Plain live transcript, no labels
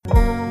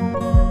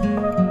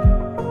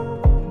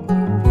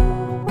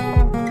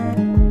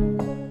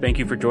Thank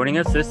you for joining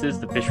us. This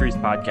is the Fisheries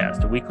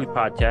Podcast, a weekly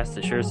podcast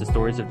that shares the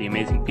stories of the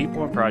amazing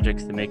people and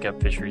projects that make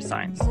up fisheries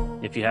science.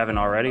 If you haven't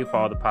already,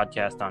 follow the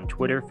podcast on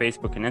Twitter,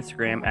 Facebook, and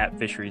Instagram at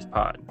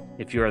FisheriesPod.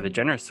 If you are the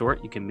generous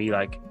sort, you can be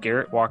like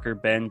Garrett, Walker,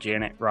 Ben,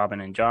 Janet, Robin,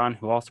 and John,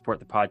 who all support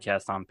the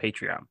podcast on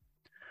Patreon.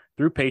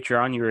 Through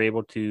Patreon, you are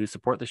able to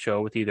support the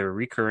show with either a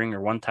recurring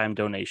or one-time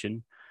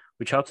donation,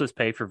 which helps us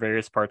pay for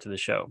various parts of the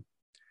show.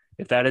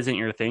 If that isn't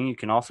your thing, you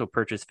can also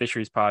purchase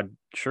Fisheries Pod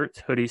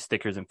shirts, hoodies,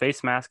 stickers, and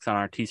face masks on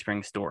our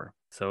Teespring store,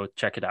 so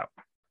check it out.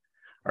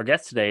 Our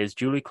guest today is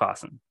Julie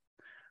Claussen.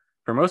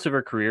 For most of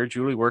her career,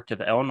 Julie worked at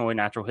the Illinois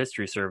Natural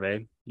History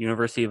Survey,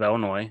 University of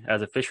Illinois,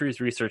 as a fisheries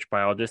research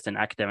biologist and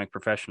academic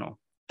professional.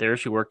 There,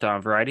 she worked on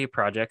a variety of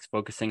projects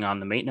focusing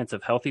on the maintenance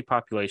of healthy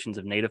populations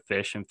of native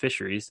fish and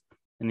fisheries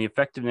and the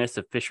effectiveness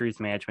of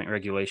fisheries management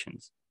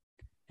regulations.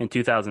 In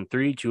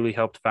 2003, Julie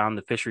helped found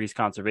the Fisheries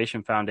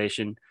Conservation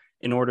Foundation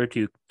in order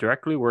to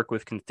directly work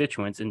with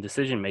constituents and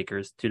decision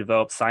makers to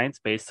develop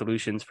science-based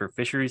solutions for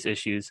fisheries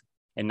issues,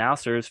 and now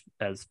serves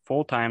as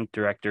full-time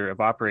director of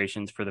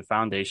operations for the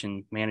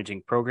foundation,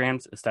 managing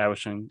programs,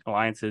 establishing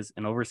alliances,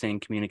 and overseeing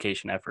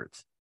communication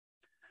efforts.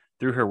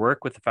 Through her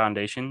work with the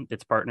foundation,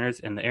 its partners,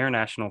 and the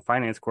International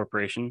Finance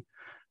Corporation,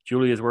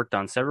 Julie has worked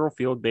on several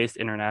field-based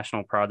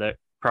international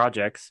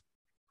projects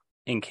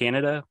in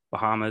Canada,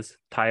 Bahamas,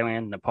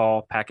 Thailand,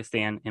 Nepal,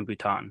 Pakistan, and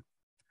Bhutan.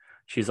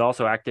 She's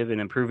also active in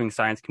improving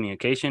science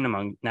communication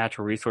among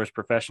natural resource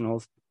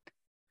professionals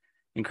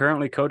and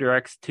currently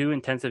co-directs two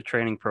intensive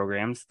training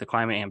programs, the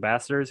Climate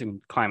Ambassadors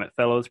and Climate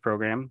Fellows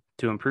program,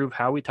 to improve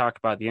how we talk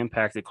about the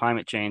impacts of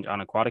climate change on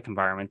aquatic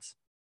environments.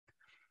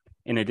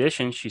 In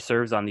addition, she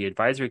serves on the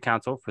advisory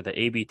council for the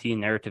ABT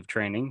narrative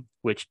training,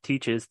 which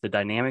teaches the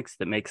dynamics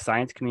that make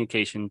science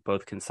communication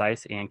both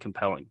concise and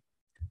compelling.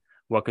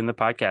 Welcome to the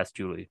podcast,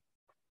 Julie.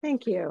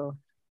 Thank you.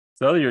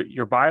 So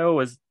your bio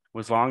was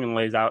long and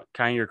lays out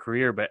kind of your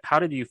career, but how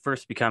did you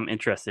first become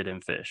interested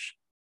in fish?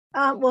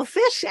 Well,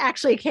 fish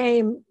actually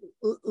came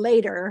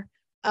later.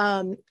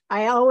 My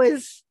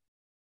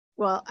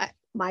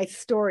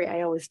story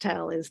I always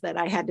tell is that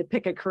I had to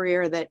pick a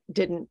career that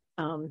didn't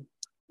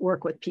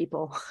work with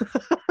people.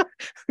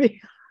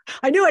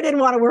 I knew I didn't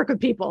want to work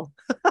with people,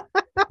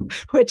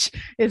 which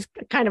is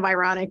kind of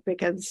ironic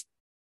because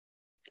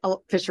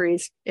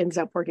fisheries ends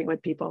up working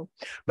with people.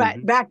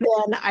 But back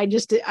then I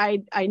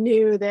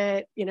knew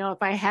that, if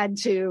I had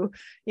to,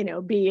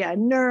 be a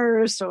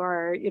nurse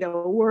or,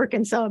 work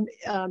in some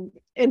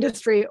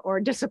industry or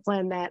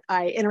discipline that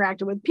I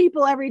interacted with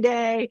people every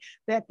day,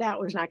 that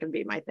was not going to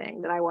be my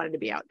thing, that I wanted to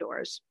be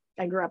outdoors.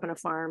 I grew up on a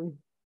farm,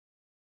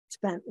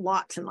 spent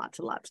lots and lots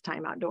and lots of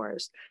time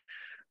outdoors.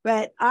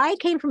 But I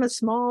came from a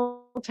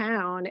small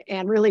town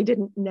and really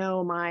didn't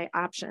know my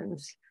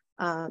options.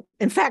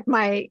 In fact,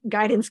 my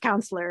guidance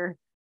counselor,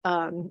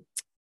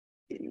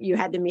 you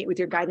had to meet with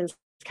your guidance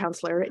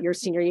counselor at your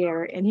senior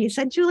year. And he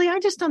said, Julie, I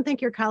just don't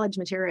think you're college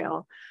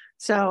material.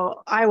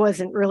 So I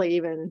wasn't really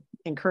even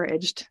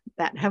encouraged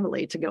that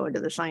heavily to go into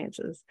the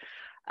sciences.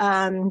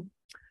 And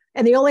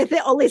the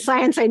only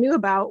science I knew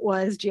about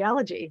was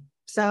geology.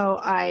 So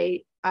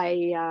I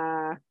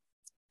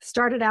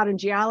started out in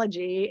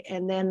geology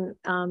and then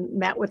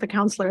met with a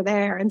counselor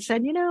there and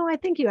said, I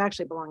think you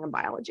actually belong in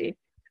biology.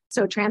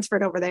 So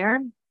transferred over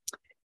there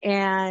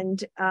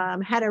and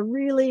had a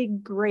really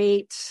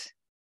great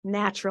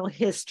natural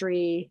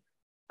history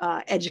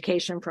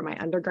education for my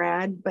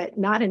undergrad, but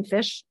not in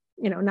fish,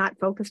 not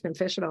focused in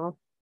fish at all.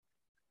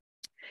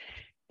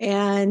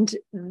 And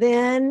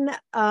then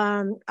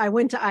I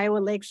went to Iowa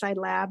Lakeside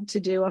Lab to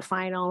do a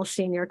final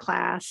senior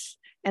class.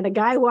 And a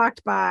guy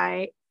walked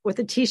by with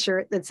a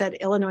t-shirt that said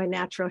Illinois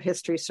Natural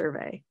History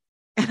Survey.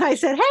 And I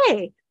said,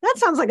 hey, that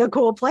sounds like a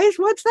cool place.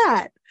 What's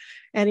that?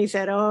 And he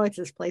said, oh, it's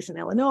this place in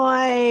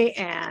Illinois,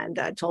 and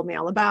told me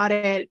all about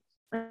it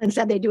and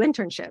said they do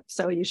internships.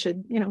 So you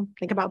should,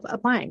 think about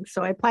applying.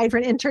 So I applied for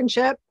an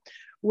internship,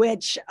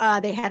 which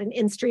they had an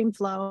in-stream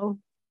flow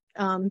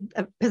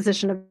a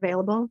position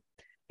available.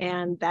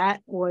 And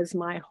that was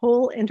my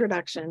whole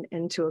introduction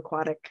into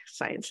aquatic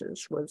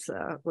sciences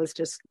was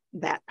just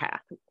that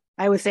path.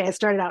 I would say I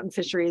started out in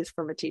fisheries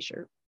from a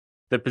t-shirt.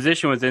 The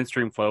position was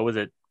in-stream flow. Was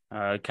it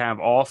kind of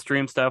all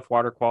stream stuff,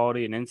 water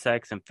quality and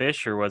insects and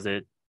fish, or was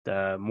it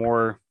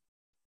more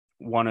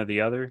one or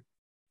the other?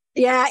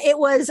 Yeah, it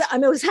was. It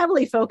was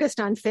heavily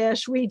focused on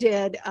fish. We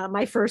did.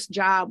 My first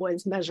job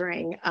was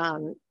measuring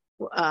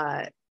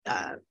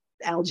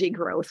algae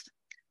growth,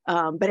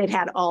 but it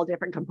had all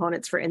different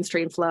components for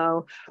in-stream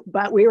flow.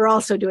 But we were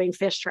also doing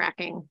fish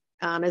tracking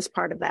as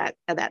part of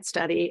that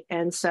study,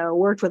 and so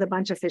worked with a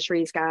bunch of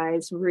fisheries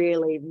guys.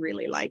 Really,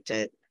 really liked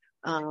it.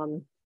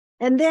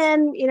 And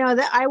then,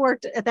 I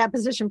worked at that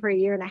position for a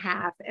year and a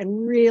half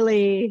and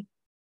really,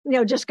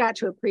 just got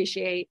to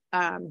appreciate,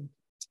 I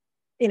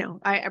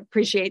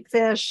appreciate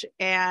fish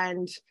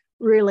and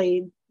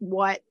really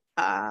what,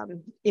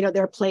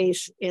 their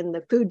place in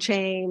the food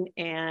chain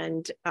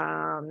and,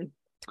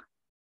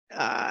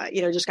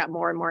 just got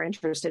more and more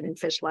interested in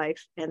fish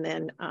life. And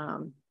then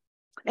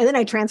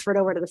I transferred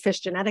over to the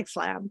fish genetics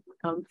lab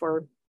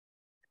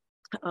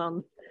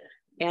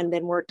and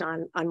then worked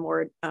on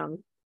more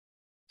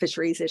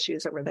fisheries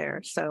issues over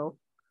there. So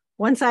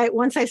once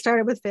I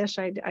started with fish,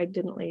 I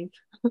didn't leave.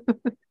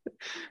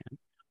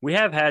 We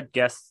have had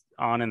guests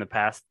on in the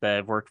past that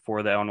have worked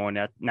for the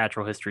Illinois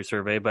Natural History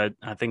Survey, but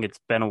I think it's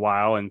been a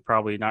while and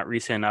probably not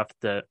recent enough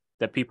that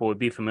people would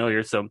be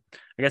familiar. So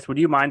I guess, would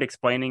you mind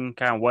explaining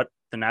kind of what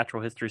the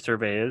Natural History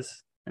Survey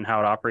is and how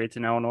it operates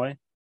in Illinois?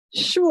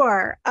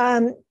 Sure.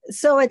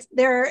 So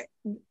they're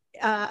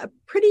a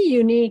pretty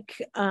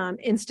unique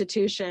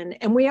institution,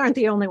 and we aren't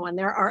the only one.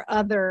 There are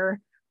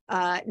other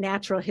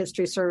natural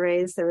history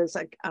surveys. There was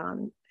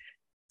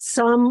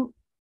some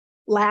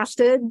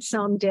lasted,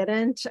 some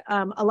didn't.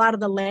 A lot of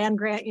the land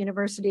grant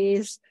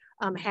universities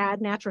had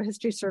natural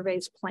history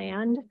surveys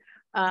planned.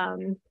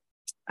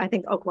 I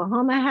think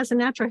Oklahoma has a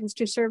natural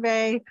history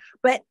survey,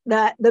 but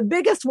the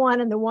biggest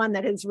one, and the one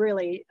that has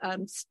really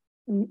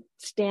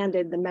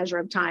standed the measure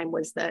of time,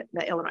 was the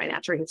Illinois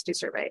Natural History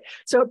Survey.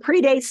 So it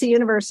predates the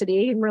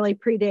university and really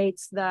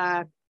predates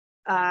the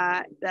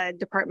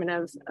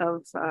Department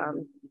of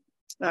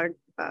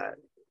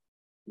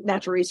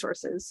Natural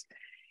Resources.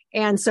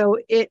 And so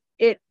it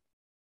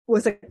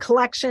was a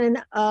collection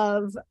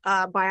of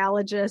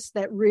biologists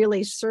that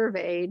really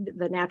surveyed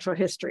the natural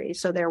history.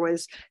 So there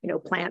was,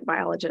 plant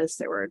biologists,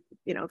 there were,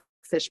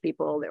 fish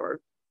people, there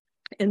were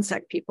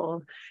insect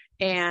people,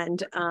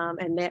 and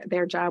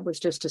their job was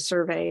just to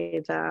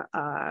survey the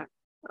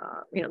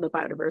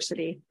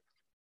biodiversity.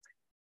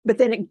 But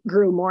then it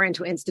grew more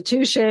into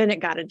institution, it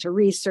got into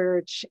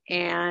research.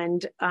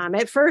 And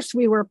at first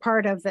we were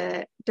part of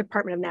the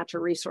Department of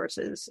Natural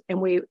Resources,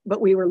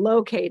 but we were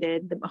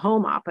located, the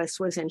home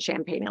office was in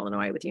Champaign,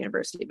 Illinois, with the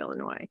University of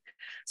Illinois.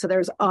 So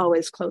there's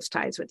always close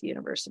ties with the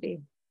university.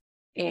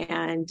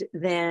 And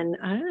then,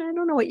 I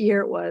don't know what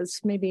year it was,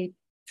 maybe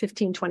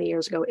 15, 20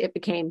 years ago, it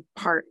became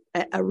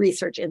a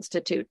research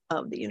institute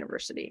of the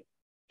university.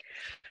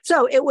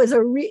 So it was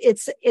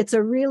it's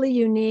a really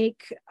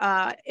unique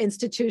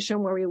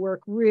institution where we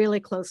work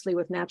really closely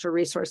with natural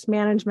resource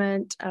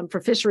management.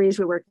 For fisheries,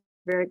 we work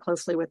very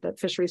closely with the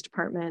fisheries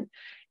department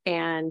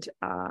and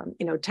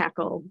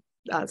tackle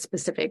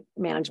specific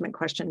management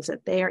questions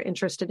that they are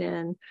interested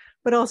in,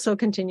 but also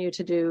continue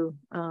to do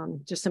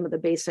just some of the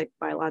basic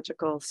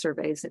biological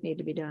surveys that need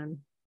to be done.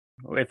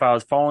 If I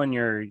was following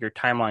your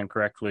timeline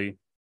correctly,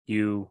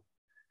 you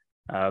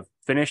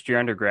finished your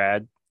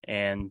undergrad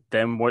and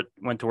then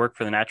went to work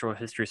for the Natural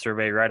History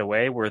Survey right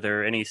away. Were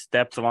there any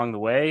steps along the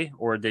way,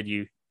 or did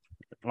you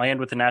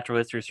land with the Natural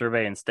History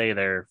Survey and stay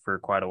there for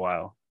quite a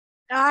while?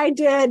 I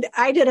did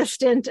a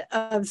stint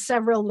of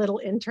several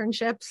little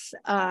internships,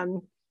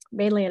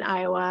 mainly in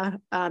Iowa.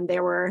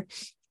 There were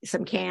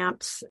some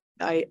camps.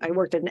 I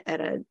worked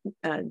at a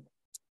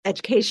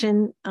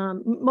education.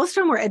 Most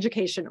of them were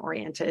education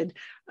oriented.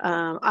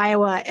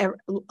 Iowa,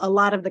 a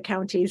lot of the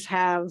counties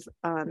have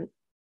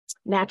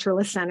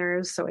naturalist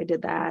centers, so I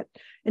did that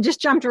and just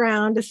jumped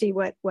around to see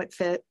what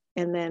fit.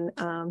 And then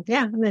and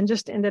then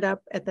just ended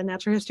up at the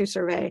Natural History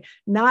Survey,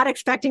 not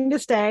expecting to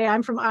stay.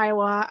 I'm from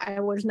Iowa. I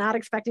was not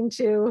expecting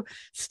to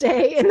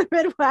stay in the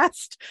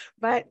Midwest,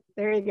 but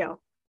there you go.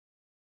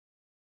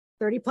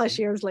 30 plus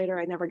years later,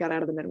 I never got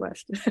out of the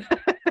Midwest.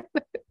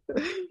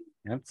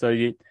 Yep. So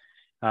you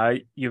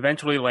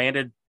eventually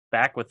landed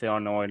back with the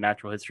Illinois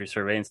Natural History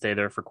Survey and stayed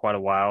there for quite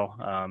a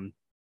while,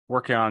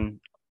 working on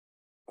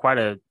quite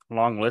a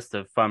long list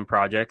of fun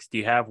projects. Do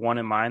you have one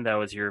in mind that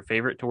was your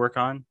favorite to work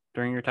on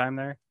during your time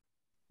there?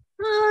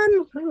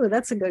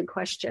 That's a good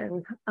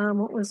question.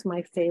 What was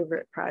my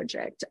favorite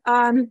project?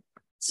 I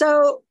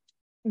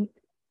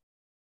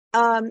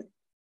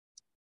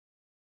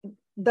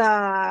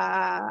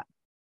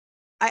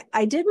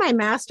did my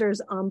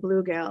master's on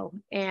bluegill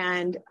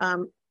and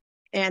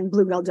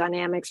bluegill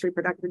dynamics,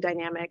 reproductive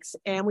dynamics,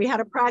 and we had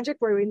a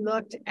project where we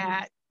looked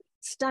at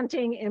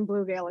stunting in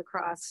bluegill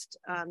across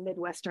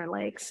Midwestern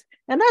lakes,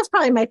 and that's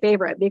probably my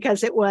favorite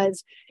because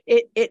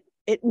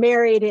it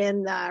married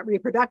in the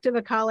reproductive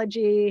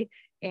ecology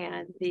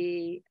and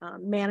the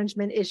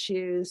management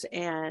issues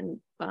and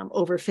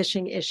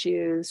overfishing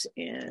issues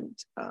and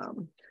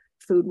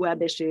food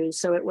web issues.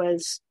 So it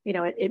was,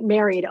 it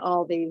married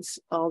all these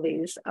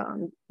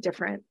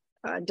different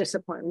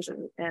disciplines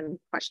and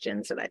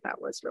questions that I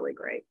thought was really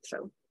great.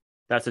 So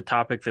that's a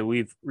topic that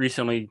we've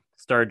recently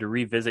started to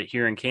revisit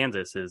here in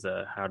Kansas, is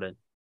how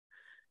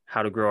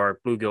to grow our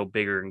bluegill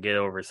bigger and get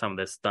over some of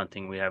this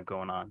stunting we have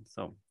going on.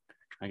 So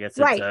I guess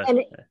it's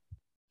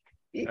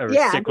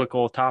a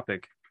cyclical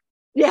topic.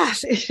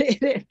 Yes,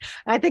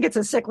 I think it's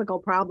a cyclical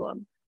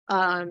problem.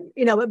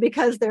 But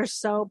because they're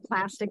so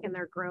plastic in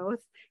their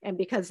growth and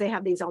because they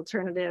have these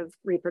alternative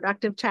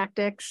reproductive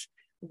tactics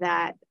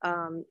that,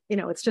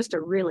 it's just a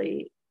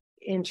really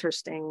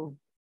interesting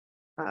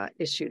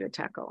issue to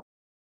tackle.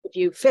 If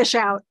you fish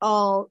out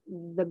all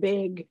the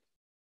big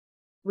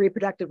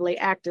reproductively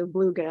active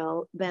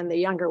bluegill, then the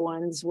younger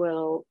ones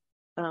will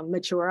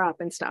mature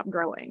up and stop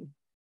growing.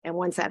 And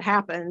once that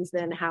happens,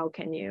 then how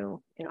can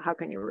you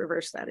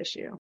reverse that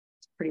issue?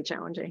 It's pretty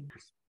challenging.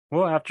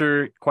 Well,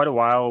 after quite a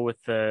while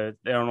with the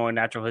Illinois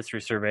Natural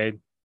History Survey,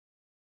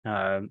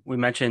 We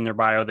mentioned in their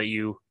bio that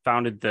you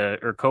co-founded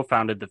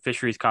the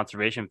Fisheries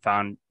Conservation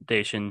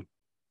Foundation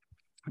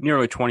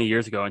nearly 20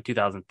 years ago in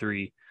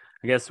 2003.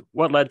 I guess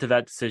what led to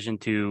that decision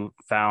to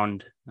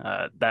found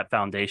that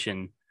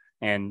foundation?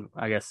 And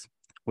I guess,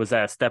 was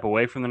that a step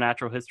away from the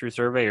Natural History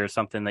Survey or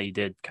something that you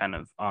did kind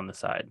of on the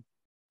side?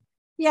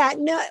 Yeah,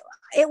 no,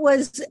 it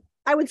was,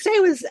 I would say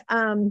it was,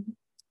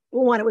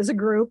 one, it was a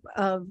group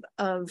of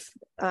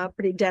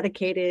pretty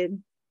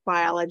dedicated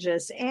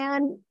biologists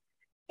and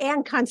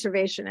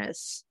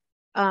conservationists.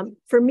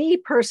 For me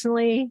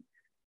personally,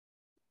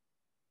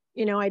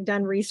 I'd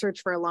done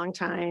research for a long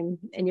time,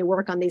 and you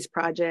work on these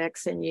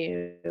projects, and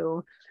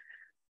you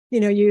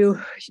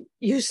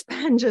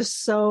spend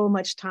just so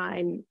much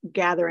time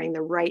gathering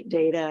the right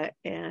data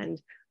and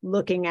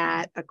looking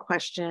at a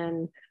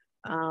question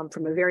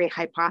from a very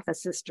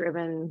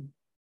hypothesis-driven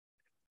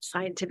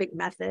scientific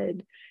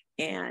method,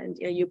 and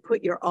you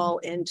put your all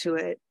into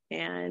it,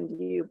 and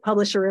you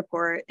publish a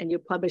report and you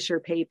publish your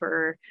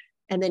paper,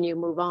 and then you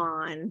move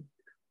on.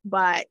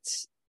 But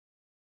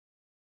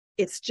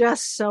it's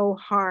just so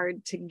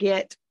hard to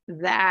get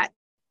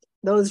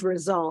those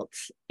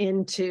results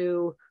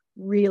into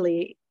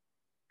really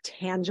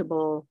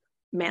tangible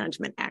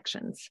management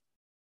actions.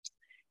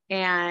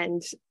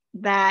 And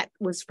that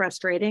was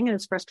frustrating. It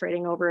was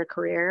frustrating over a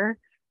career.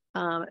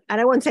 And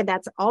I wouldn't say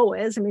that's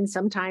always. I mean,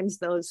 sometimes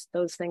those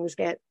things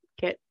get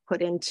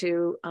put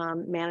into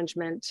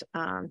management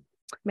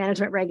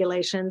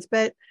regulations.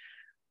 But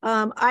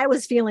I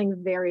was feeling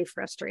very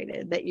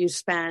frustrated that you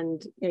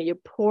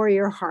pour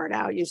your heart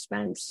out, you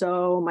spend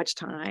so much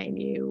time,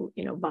 you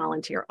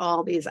volunteer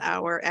all these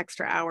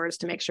extra hours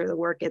to make sure the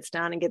work gets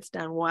done and gets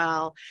done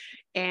well.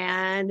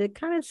 And it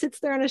kind of sits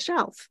there on a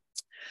shelf.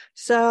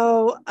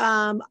 So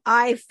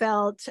I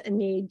felt a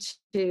need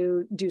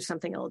to do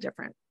something a little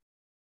different.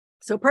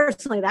 So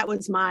personally, that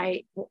was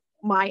my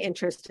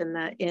interest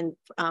in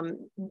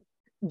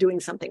doing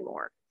something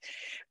more.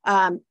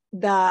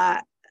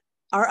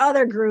 Our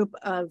other group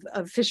of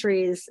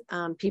fisheries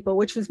people,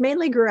 which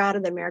mainly grew out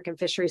of the American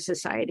Fisheries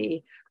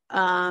Society,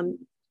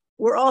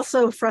 were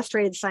also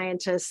frustrated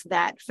scientists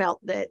that felt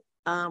that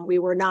we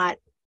were not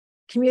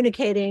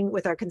communicating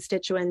with our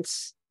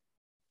constituents,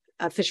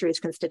 fisheries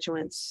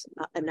constituents,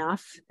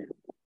 enough,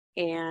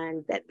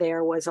 and that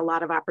there was a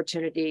lot of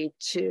opportunity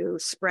to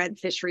spread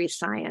fisheries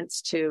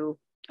science to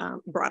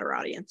broader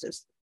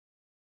audiences.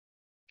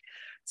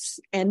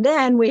 And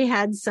then we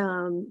had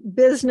some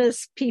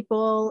business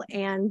people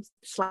and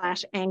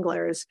 /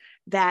 anglers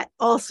that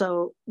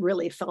also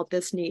really felt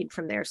this need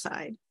from their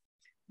side,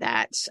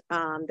 that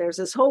there's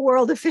this whole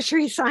world of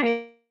fishery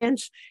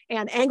science,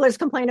 and anglers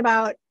complain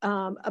about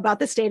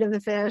the state of the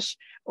fish,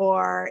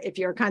 or if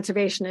you're a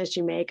conservationist,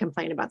 you may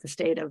complain about the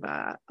state of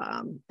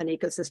an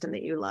ecosystem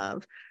that you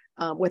love,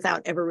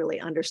 without ever really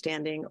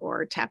understanding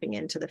or tapping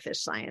into the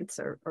fish science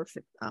or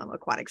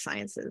aquatic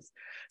sciences.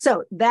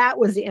 So that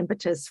was the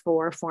impetus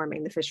for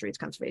forming the Fisheries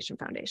Conservation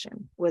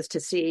Foundation, was to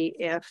see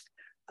if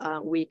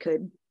we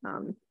could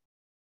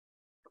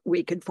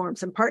form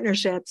some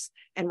partnerships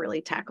and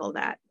really tackle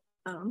that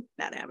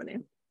avenue.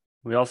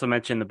 We also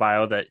mentioned in the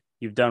bio that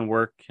you've done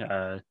work in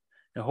a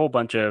whole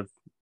bunch of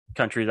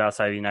countries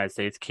outside of the United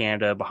States: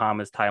 Canada,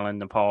 Bahamas, Thailand,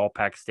 Nepal,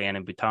 Pakistan,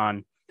 and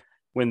Bhutan.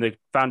 When the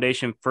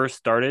foundation first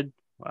started,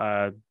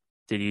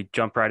 did you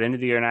jump right into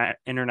the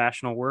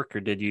international work, or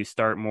did you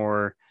start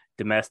more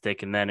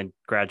domestic and then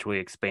gradually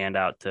expand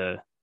out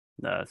to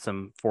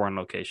some foreign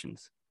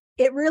locations?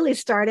 It really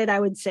started, I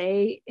would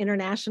say,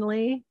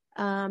 internationally.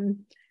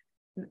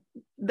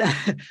 The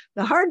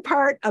hard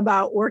part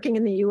about working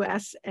in the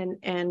US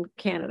and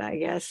Canada, I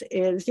guess,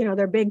 is,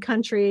 they're big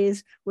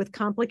countries with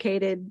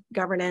complicated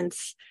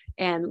governance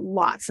and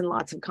lots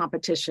of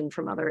competition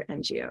from other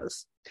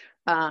NGOs.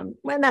 And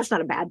that's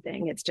not a bad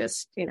thing. It's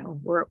just,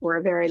 we're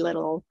a very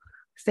little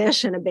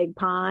fish in a big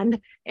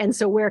pond. And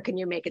so where can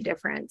you make a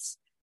difference?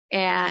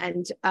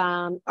 And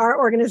our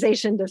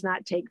organization does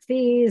not take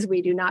fees.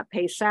 We do not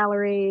pay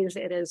salaries.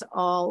 It's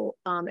all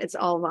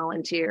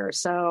volunteer.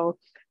 So,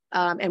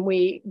 and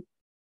we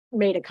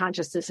made a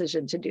conscious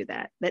decision to do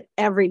that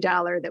every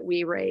dollar that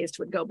we raised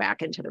would go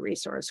back into the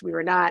resource. We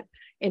were not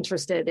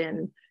interested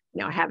in,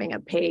 having a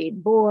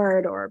paid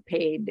board or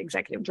paid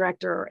executive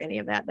director or any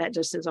of that. That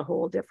just is a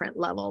whole different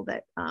level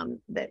that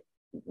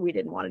we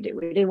didn't want to do.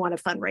 We didn't want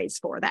to fundraise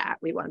for that.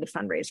 We wanted to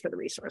fundraise for the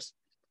resource.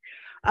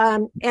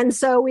 And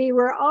so we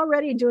were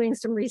already doing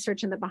some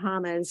research in the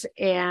Bahamas.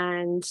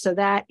 And so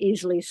that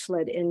easily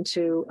slid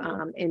into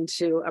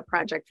a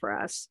project for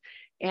us.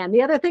 And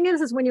the other thing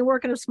is when you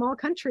work in a small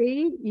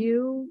country,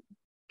 you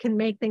can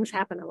make things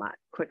happen a lot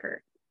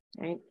quicker,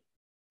 right?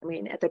 I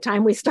mean, at the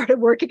time we started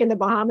working in the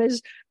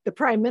Bahamas, the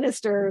prime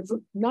minister's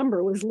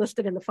number was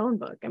listed in the phone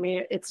book. I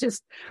mean, it's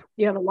just,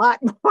 you'll have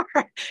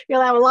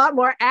a lot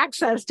more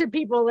access to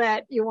people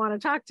that you want to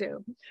talk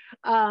to.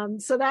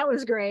 So that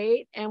was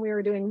great. And we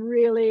were doing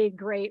really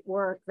great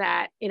work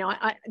that,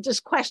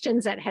 just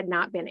questions that had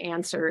not been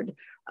answered,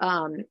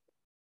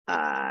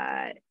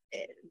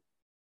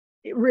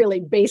 really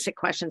basic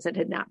questions that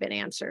had not been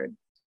answered.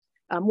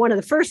 one of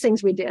the first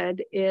things we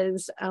did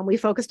is we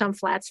focused on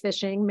flats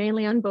fishing,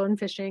 mainly on bone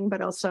fishing,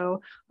 but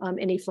also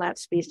any flat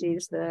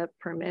species, the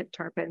permit,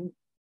 tarpon.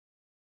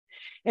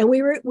 And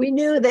we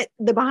knew that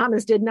the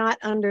Bahamas did not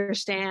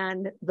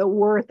understand the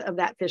worth of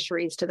that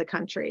fisheries to the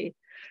country.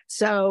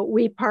 So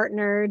we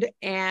partnered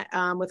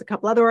with a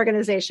couple other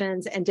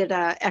organizations and did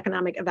an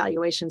economic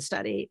evaluation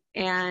study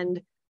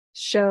and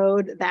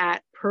showed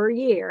that per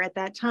year at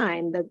that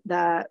time,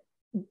 the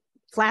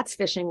flats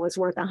fishing was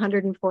worth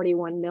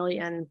 141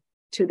 million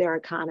to their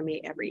economy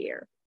every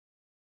year.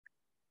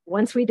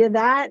 Once we did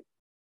that,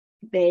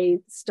 they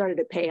started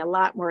to pay a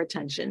lot more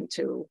attention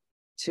to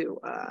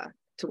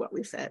what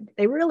we said.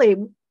 They really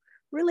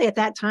at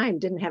that time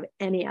didn't have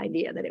any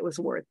idea that it was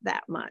worth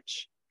that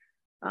much.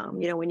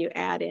 When you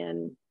add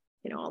in,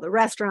 all the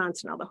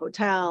restaurants and all the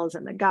hotels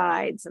and the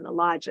guides and the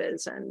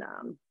lodges and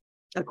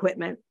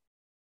equipment,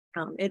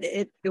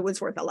 it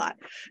was worth a lot.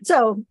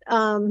 So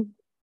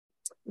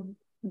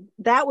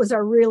that was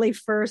our really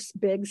first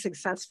big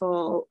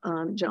successful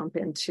jump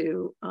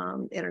into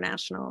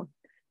international.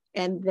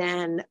 And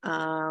then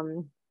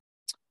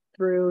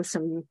through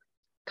some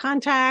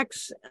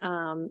contacts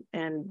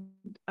and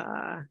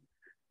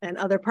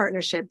other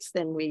partnerships,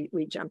 then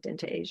we jumped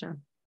into Asia.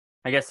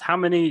 I guess how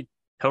many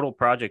total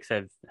projects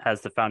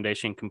has the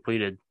foundation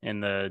completed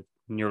in the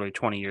nearly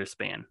 20-year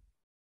span?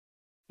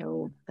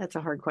 Oh, that's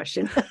a hard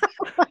question.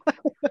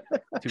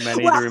 Too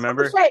many to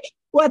remember?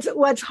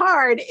 What's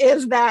hard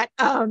is that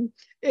a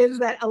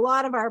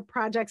lot of our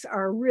projects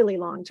are really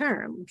long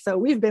term. So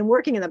we've been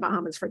working in the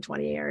Bahamas for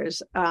 20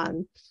 years.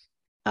 But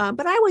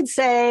I would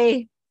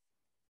say,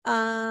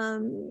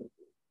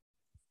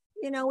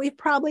 we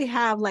probably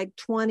have like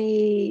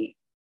 25,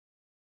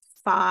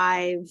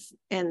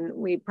 and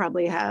we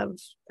probably have,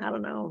 I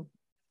don't know.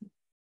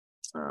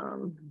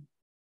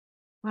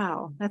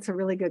 Wow, that's a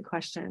really good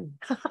question.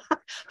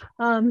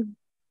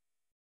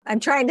 I'm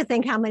trying to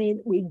think how many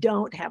we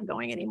don't have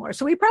going anymore.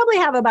 So we probably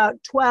have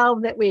about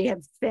 12 that we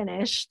have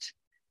finished.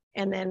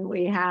 And then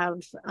we have,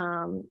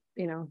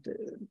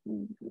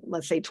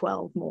 let's say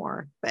 12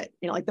 more, but,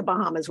 like the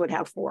Bahamas would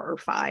have 4 or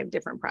 5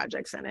 different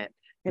projects in it.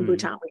 In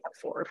Bhutan, we have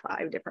 4 or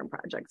 5 different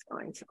projects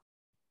going. So.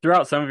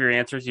 Throughout some of your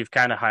answers, you've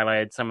kind of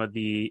highlighted some of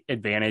the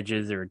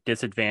advantages or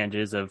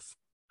disadvantages of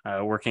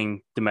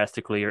working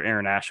domestically or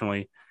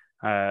internationally.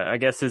 I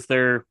guess, was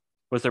there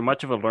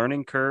much of a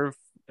learning curve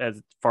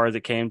as far as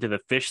it came to the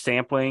fish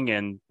sampling,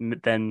 and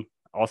then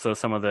also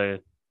some of the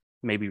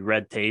maybe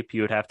red tape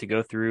you would have to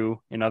go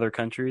through in other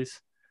countries?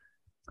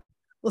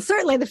 Well,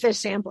 certainly the fish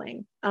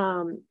sampling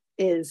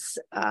is,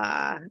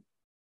 and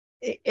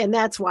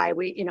that's why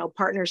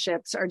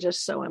partnerships are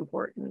just so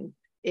important,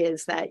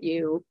 is that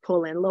you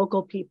pull in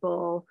local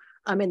people.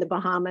 In the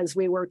Bahamas,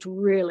 we worked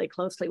really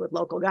closely with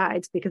local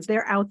guides because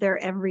they're out there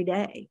every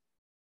day.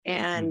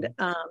 And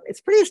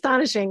it's pretty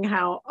astonishing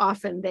how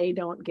often they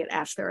don't get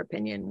asked their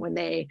opinion when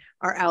they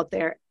are out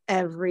there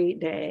every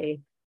day,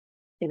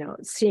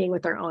 seeing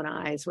with their own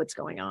eyes what's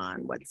going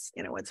on, what's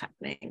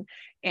happening.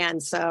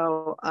 And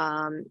so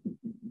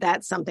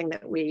that's something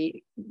that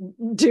we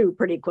do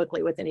pretty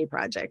quickly with any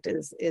project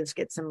is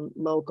get some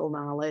local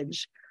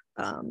knowledge,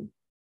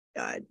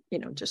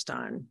 just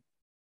on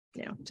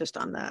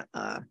the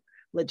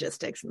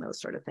logistics and those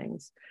sort of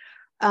things.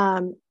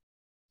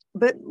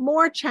 But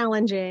more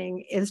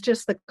challenging is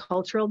just the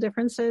cultural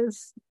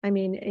differences. I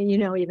mean,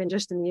 even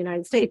just in the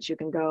United States, you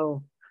can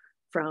go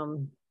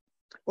from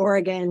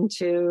Oregon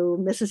to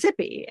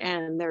Mississippi,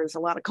 and there's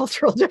a lot of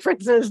cultural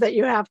differences that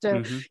you have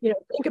to,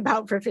 think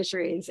about for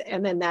fisheries.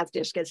 And then that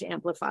just gets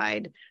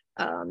amplified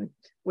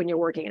when you're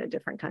working in a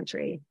different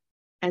country.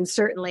 And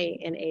certainly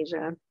in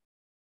Asia,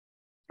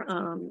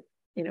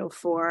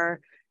 for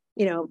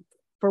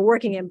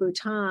working in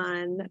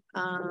Bhutan,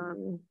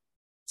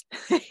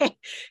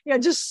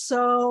 just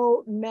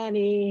so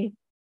many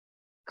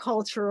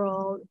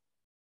cultural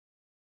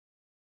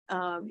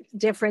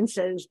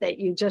differences that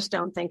you just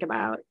don't think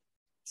about.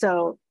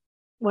 So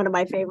one of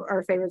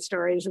our favorite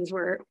stories is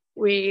where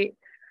we,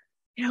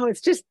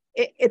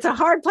 it's a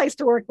hard place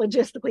to work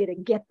logistically to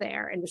get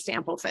there and to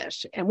sample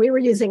fish. And we were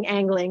using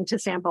angling to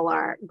sample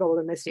our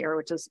golden this year,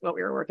 which is what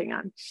we were working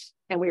on.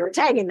 And we were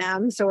tagging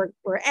them. So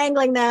we're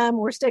angling them,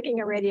 we're sticking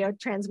a radio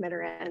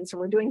transmitter in. So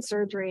we're doing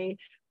surgery.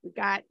 We've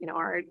got,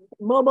 our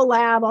mobile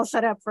lab all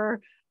set up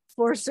for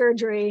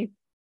surgery.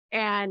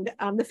 And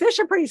the fish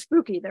are pretty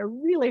spooky. They're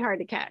really hard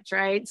to catch,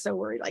 right? So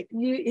we're like,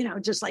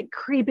 just like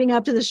creeping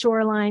up to the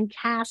shoreline,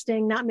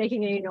 casting, not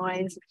making any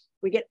noise.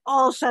 We get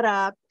all set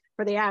up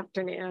for the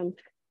afternoon.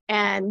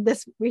 And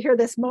we hear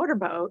this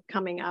motorboat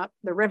coming up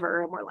the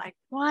river, and we're like,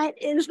 what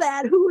is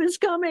that? Who is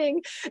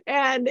coming?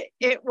 And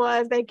they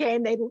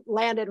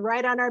landed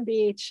right on our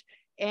beach,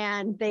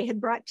 and they had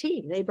brought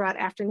tea. They brought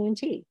afternoon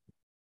tea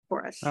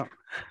for us. Oh.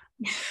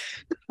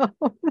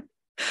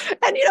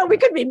 And we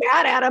could be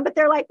mad at them, but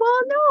they're like,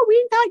 well, no,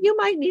 we thought you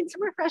might need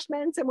some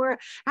refreshments, and we're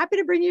happy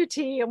to bring you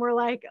tea. And we're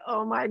like,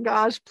 oh my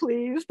gosh,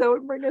 please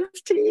don't bring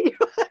us tea.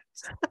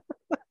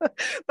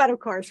 But of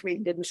course we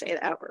didn't say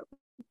that.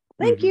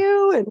 Thank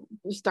you,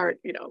 and start,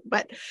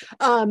 but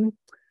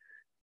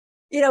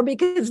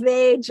because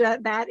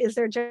that is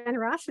their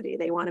generosity.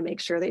 They want to make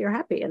sure that you're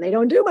happy, and they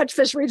don't do much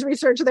fisheries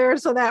research there.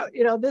 So that,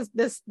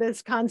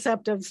 this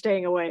concept of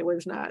staying away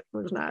was not,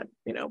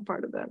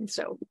 part of them.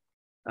 So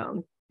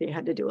they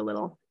had to do a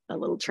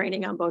little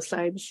training on both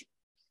sides.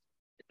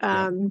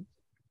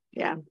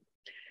 Yeah.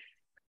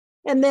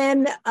 And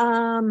then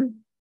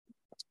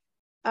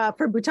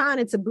for Bhutan,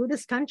 it's a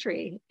Buddhist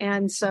country.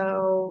 And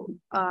so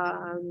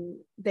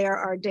there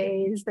are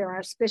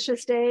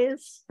auspicious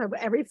days. So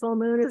every full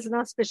moon is an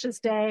auspicious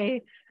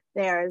day.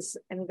 There's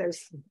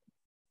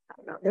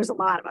a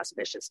lot of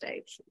auspicious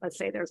days. Let's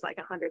say there's like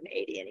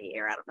 180 in a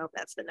year. I don't know if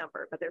that's the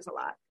number, but there's a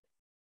lot.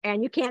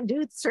 And you can't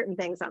do certain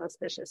things on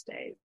auspicious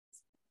days.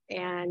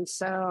 And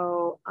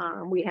so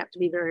we have to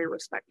be very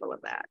respectful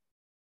of that.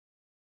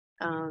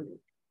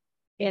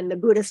 In the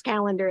Buddhist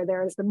calendar,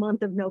 there is the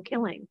month of no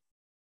killing.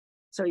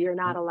 So you're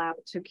not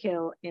allowed to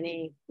kill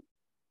any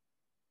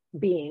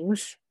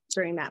beings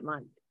during that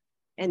month.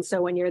 And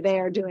so when you're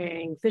there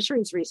doing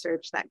fisheries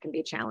research, that can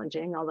be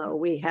challenging, although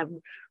we have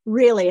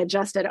really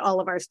adjusted all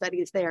of our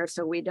studies there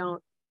so we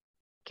don't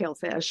kill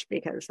fish,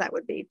 because that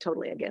would be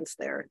totally against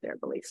their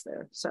beliefs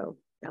there. So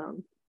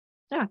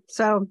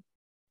so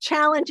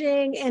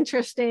challenging,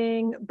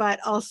 interesting, but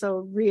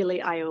also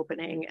really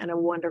eye-opening and a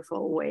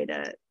wonderful way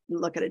to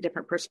look at a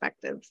different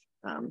perspective,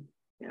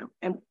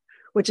 and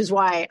which is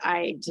why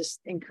I just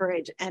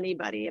encourage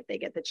anybody, if they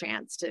get the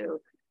chance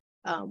to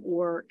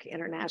work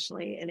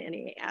internationally in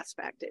any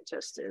aspect, it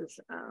just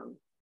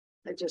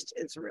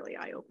is really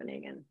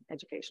eye-opening and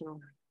educational.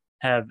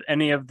 Have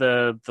any of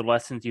the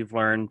lessons you've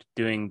learned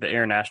doing the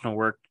international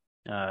work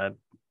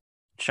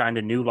shined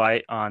a new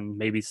light on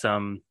maybe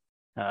some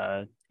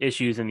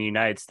issues in the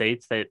United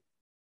States that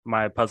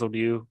might have puzzled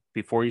you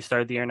before you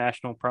started the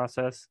international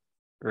process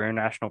or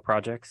international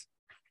projects?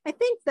 I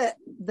think that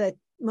the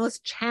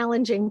most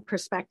challenging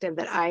perspective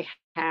that I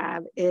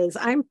have is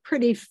I'm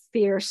pretty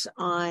fierce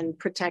on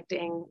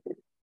protecting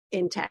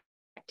intact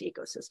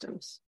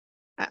ecosystems.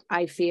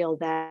 I feel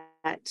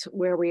that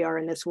where we are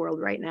in this world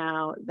right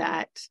now,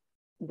 that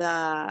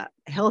the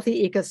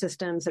healthy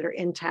ecosystems that are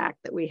intact,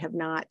 that we have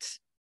not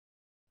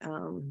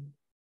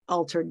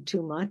altered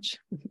too much,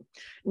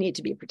 need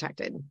to be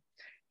protected.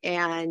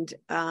 And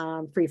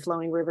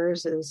free-flowing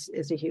rivers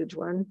is a huge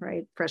one,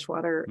 right?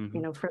 Freshwater,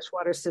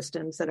 freshwater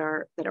systems that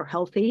are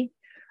healthy.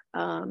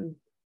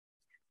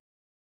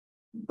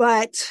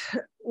 But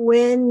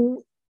when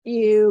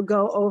you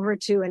go over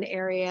to an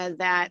area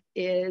that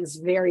is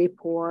very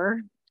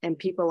poor and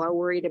people are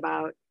worried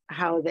about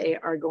how they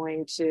are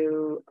going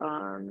to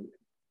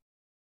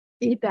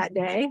eat that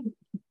day,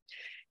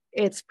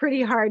 it's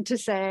pretty hard to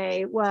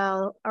say,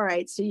 well, all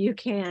right, so you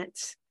can't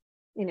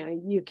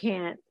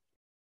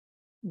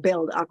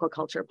build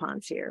aquaculture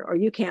ponds here, or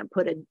you can't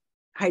put a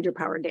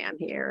hydropower dam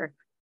here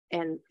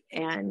and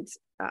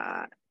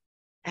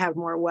have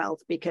more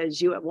wealth because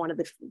you have one of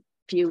the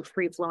few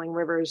free-flowing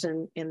rivers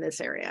in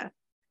this area.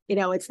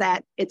 It's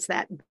that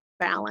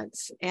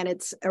balance, and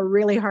it's a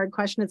really hard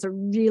question. It's a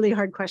really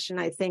hard question,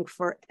 I think,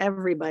 for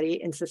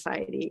everybody in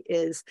society,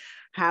 is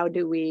how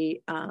do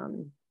we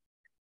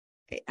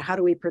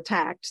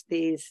protect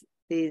these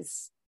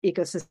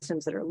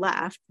ecosystems that are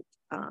left,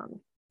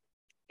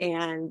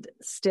 and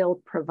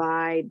still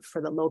provide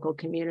for the local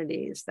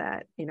communities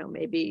that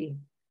may be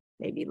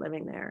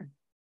living there.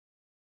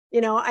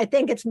 I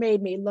think it's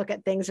made me look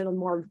at things in a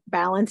more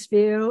balanced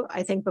view.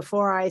 I think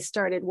before I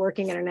started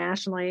working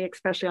internationally,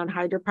 especially on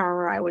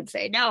hydropower, I would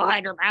say no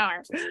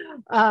hydropower.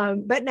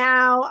 But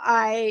now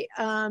I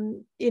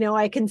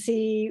can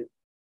see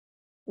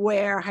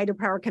where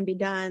hydropower can be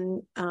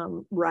done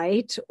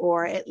right,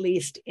 or at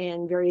least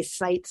in very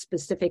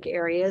site-specific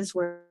areas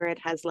where it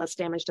has less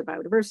damage to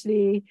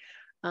biodiversity,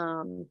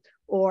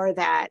 or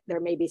that there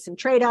may be some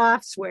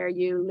trade-offs where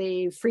you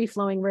leave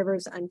free-flowing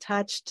rivers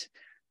untouched,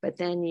 but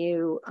then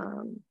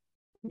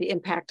the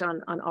impact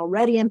on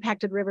already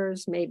impacted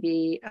rivers may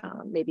be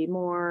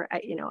more.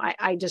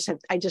 I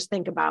just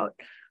think about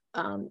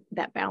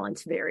that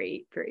balance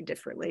very, very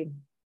differently.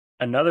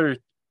 Another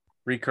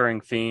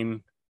recurring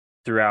theme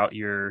throughout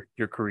your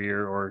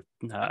career, or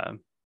for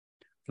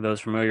those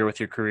familiar with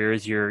your career,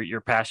 is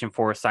your passion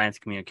for science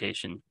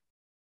communication.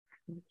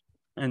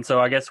 And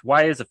so I guess,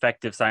 why is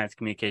effective science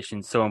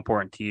communication so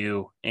important to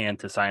you and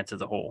to science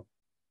as a whole?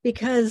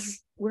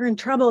 Because we're in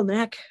trouble,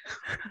 Nick.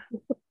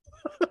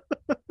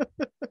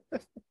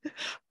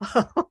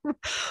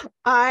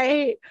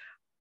 I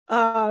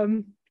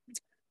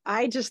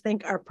just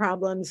think our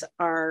problems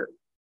are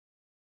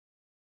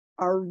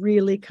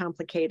really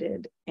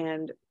complicated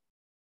and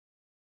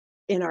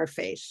in our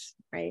face,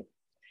 right?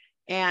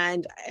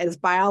 And as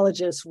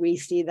biologists, we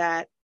see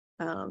that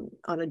on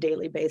a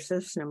daily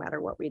basis, no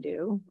matter what we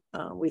do.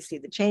 We see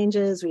the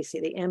changes, we see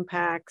the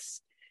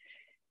impacts,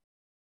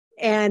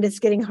 and it's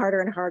getting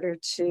harder and harder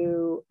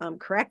to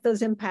correct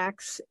those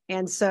impacts.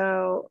 And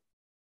so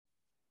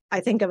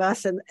I think of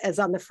us as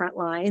on the front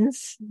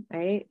lines,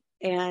 right?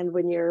 And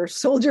when you're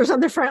soldiers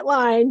on the front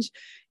lines,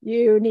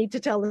 you need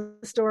to tell the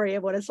story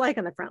of what it's like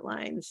on the front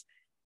lines.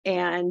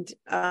 And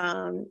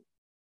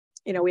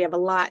we have a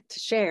lot to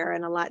share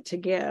and a lot to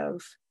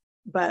give,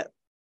 but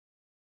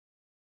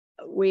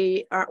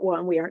we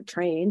aren't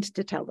trained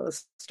to tell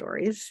those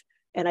stories.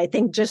 And I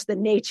think just the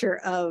nature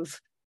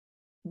of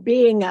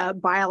being a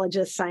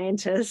biologist,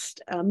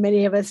 scientist,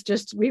 many of us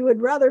we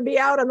would rather be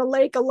out on the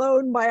lake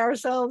alone by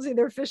ourselves,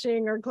 either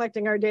fishing or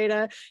collecting our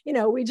data.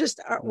 We just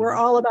we're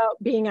all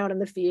about being out in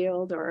the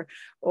field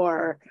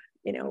or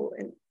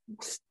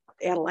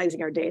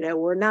analyzing our data.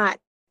 We're not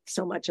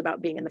so much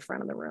about being in the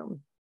front of the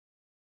room.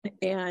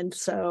 And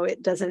so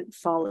it doesn't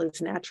fall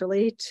as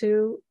naturally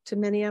to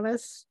many of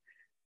us.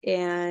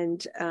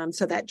 And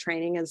so that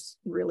training is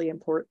really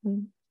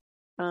important.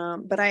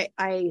 But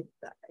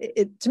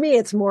to me,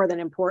 it's more than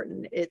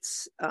important.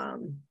 It's a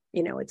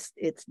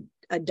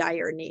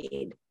dire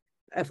need.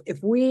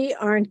 If we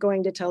aren't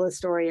going to tell the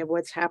story of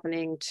what's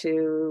happening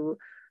to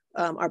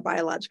our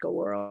biological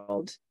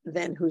world,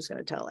 then who's going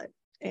to tell it?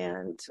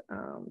 And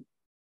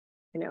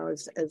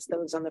as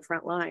those on the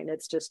front line,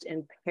 it's just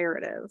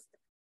imperative.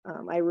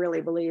 I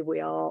really believe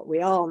we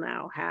all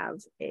now have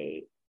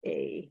a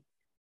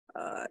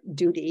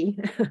duty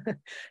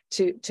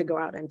to go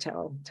out and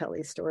tell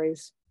these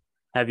stories.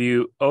 Have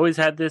you always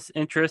had this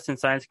interest in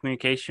science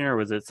communication, or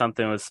was it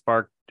something that was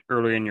sparked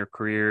early in your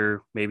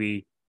career?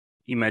 Maybe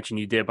you mentioned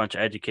you did a bunch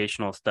of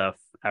educational stuff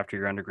after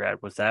your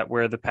undergrad. Was that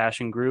where the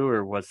passion grew,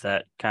 or was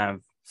that kind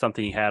of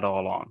something you had all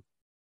along?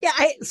 Yeah,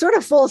 I sort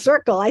of full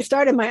circle. I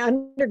started my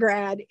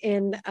undergrad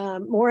in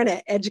more in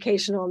an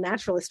educational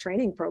naturalist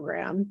training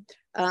program.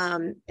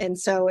 And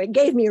so it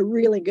gave me a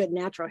really good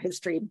natural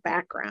history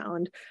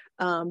background.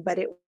 But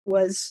it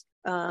was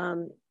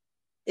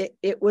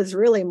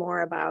really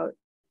more about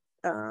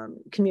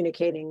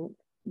communicating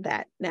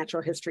that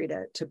natural history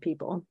to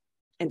people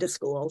and to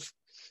schools.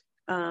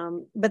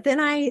 But then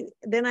I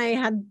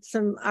had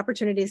some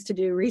opportunities to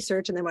do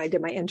research, and then when I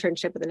did my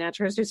internship at the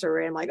Natural History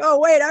Survey, I'm like, oh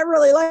wait, I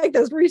really like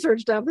this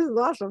research stuff. This is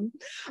awesome.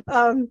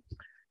 But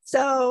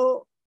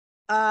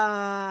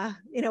that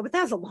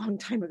was a long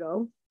time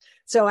ago.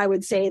 So I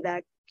would say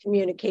that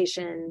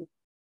communication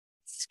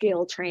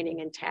skill training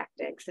and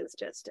tactics has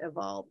just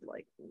evolved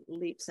like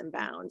leaps and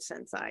bounds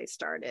since I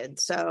started.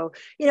 So,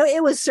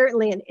 it was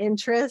certainly an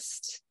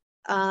interest.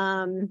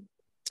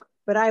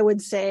 But I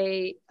would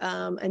say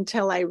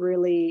until I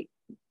really,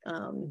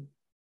 I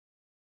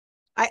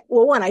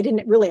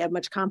didn't really have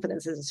much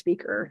confidence as a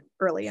speaker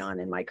early on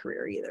in my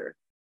career either.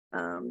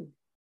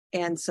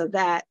 And so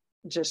that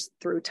just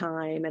through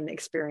time and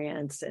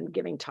experience and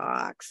giving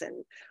talks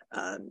and,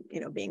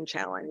 being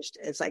challenged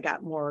as I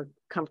got more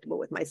comfortable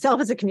with myself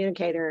as a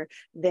communicator,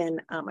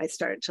 then I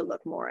started to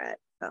look more at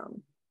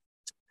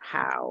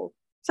how.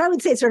 So I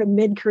would say sort of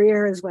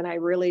mid-career is when I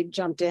really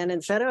jumped in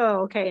and said,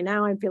 oh, okay,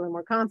 now I'm feeling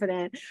more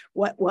confident.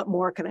 What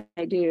more can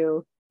I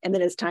do? And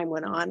then as time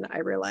went on, I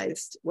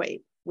realized,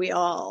 wait, we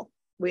all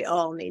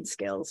need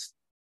skills.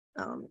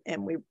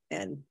 And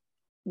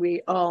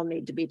we all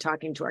need to be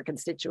talking to our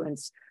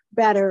constituents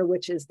better,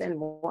 which is then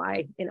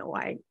why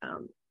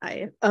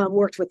I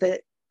worked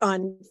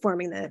on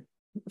forming the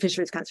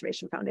Fisheries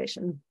Conservation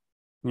Foundation.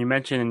 You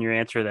mentioned in your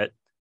answer that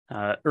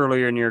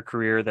earlier in your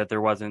career that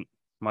there wasn't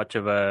much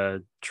of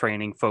a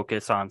training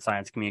focus on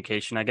science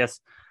communication. I guess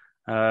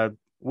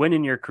when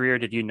in your career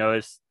did you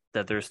notice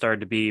that there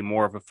started to be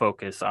more of a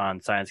focus on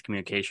science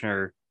communication,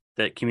 or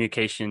that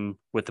communication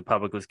with the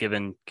public was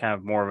given kind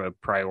of more of a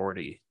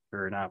priority,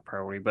 or not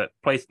priority, but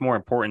placed more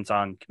importance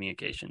on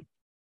communication?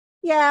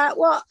 Yeah,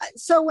 well,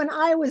 so when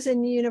I was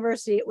in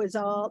university, it was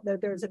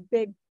there was a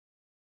big,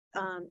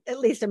 at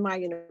least in my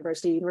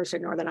university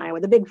of Northern Iowa,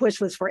 the big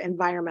push was for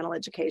environmental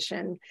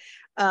education,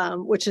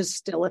 which is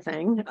still a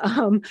thing.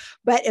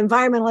 But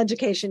environmental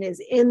education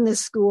is in the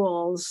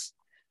schools.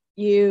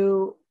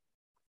 You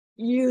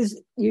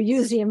use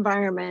the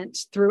environment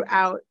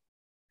throughout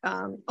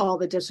all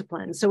the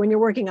disciplines. So when you're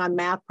working on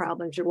math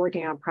problems, you're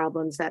working on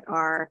problems that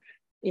are,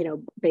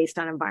 based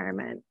on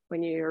environment.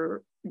 When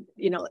you're,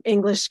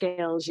 English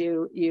scales,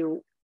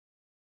 you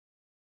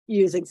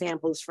use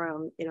examples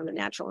from, the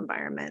natural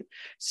environment.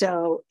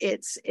 So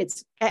it's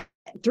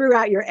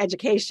throughout your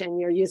education,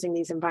 you're using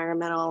these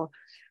environmental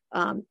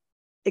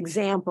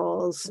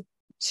examples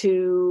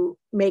to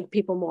make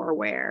people more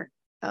aware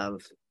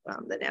of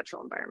the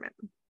natural environment.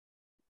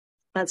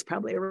 That's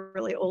probably a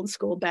really old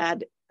school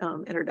bad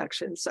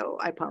introduction. So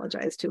I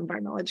apologize to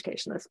environmental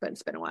educationists, but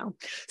it's been a while.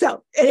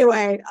 So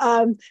anyway,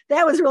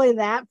 that was really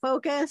that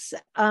focus.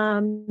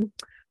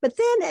 But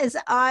then as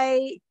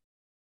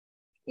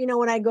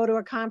when I go to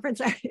a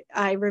conference,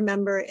 I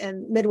remember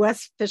in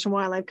Midwest Fish and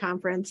Wildlife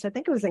Conference, I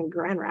think it was in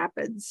Grand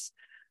Rapids.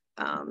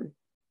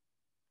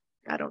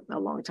 I don't know, a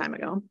long time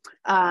ago.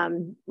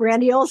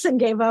 Randy Olson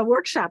gave a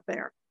workshop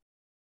there,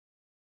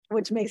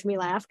 which makes me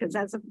laugh because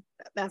that's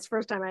the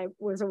first time I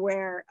was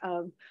aware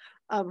of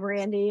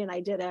Randy, and I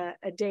did a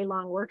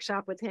day-long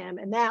workshop with him,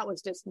 and that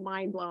was just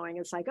mind-blowing.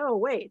 It's like, oh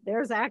wait,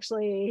 there's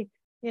actually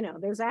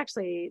there's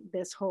actually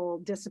this whole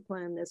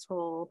discipline, this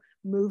whole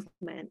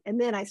movement. And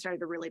then I started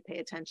to really pay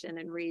attention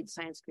and read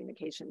science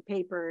communication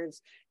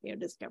papers,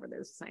 discover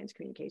there's a science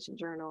communication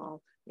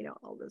journal,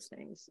 all those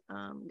things.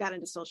 Got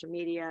into social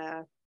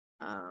media.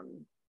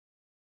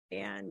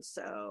 And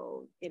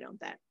so,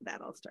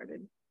 that all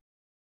started.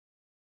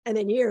 And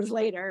then years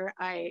later,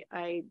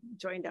 I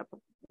joined up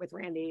with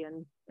Randy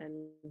and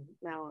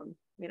now I'm,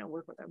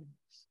 work with him.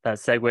 That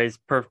segues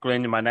perfectly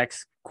into my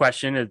next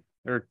question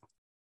or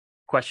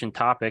question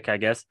topic, I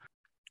guess.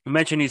 You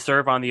mentioned you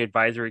serve on the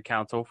advisory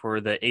council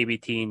for the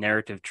ABT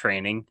narrative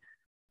training.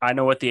 I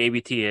know what the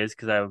ABT is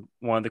because I'm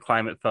one of the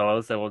climate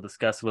fellows that we'll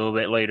discuss a little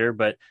bit later,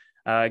 but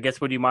I guess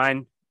would you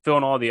mind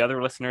filling all the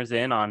other listeners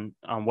in on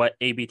what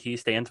ABT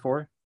stands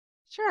for?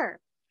 Sure.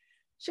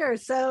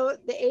 So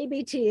the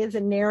ABT is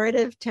a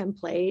narrative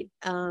template,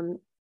 and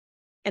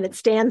it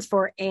stands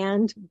for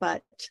and,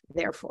 but,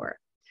 therefore.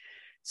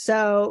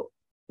 So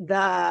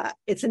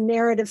it's a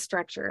narrative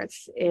structure.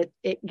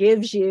 It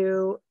gives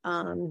you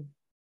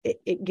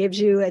it gives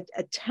you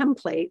a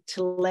template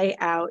to lay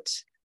out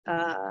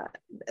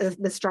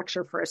the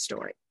structure for a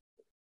story.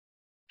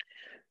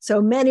 So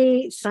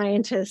many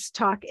scientists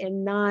talk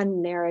in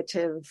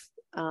non-narrative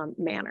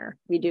manner.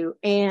 We do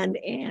and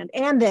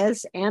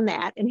this and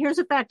that, and here's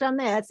a fact on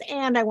this,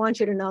 and I want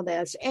you to know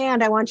this,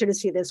 and I want you to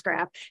see this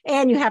graph,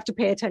 and you have to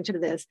pay attention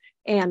to this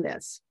and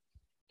this.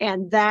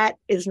 And that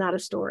is not a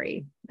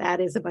story. That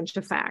is a bunch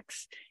of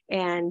facts.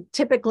 And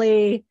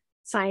typically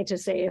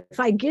scientists say, if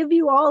I give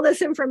you all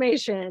this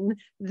information,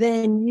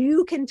 then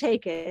you can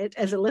take it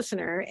as a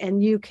listener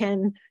and you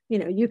can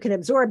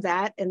absorb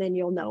that, and then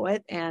you'll know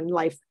it, and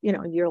life,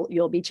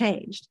 you'll be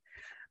changed.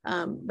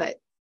 But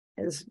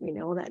as we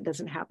know, that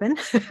doesn't happen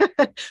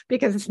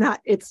because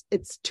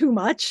it's too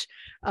much.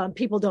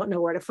 People don't know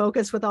where to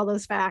focus with all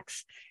those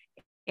facts,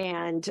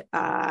 and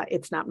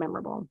it's not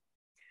memorable.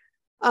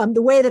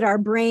 The way that our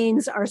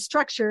brains are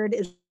structured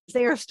is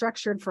they are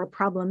structured for a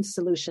problem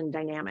solution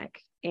dynamic.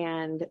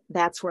 And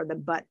that's where the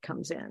but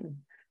comes in.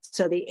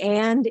 So the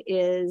and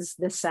is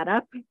the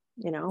setup.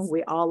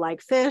 We all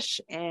like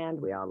fish, and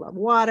we all love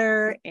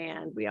water,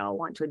 and we all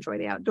want to enjoy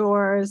the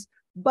outdoors.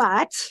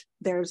 But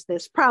there's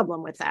this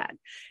problem with that.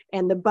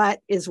 And the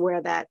but is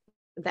where that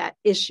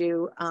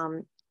issue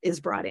is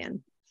brought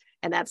in.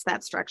 And that's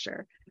that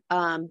structure.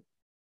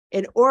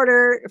 In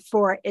order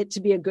for it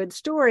to be a good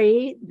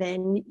story,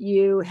 then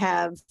you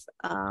have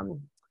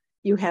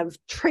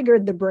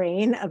triggered the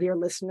brain of your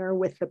listener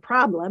with the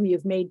problem.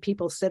 You've made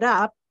people sit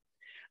up,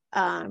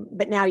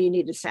 but now you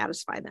need to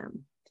satisfy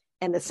them.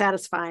 And the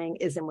satisfying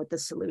is in with the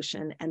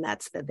solution, and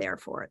that's the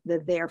therefore. The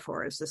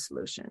therefore is the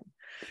solution.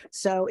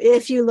 So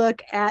if you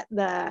look at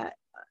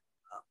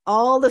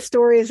all the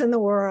stories in the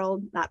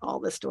world, not all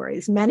the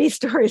stories, many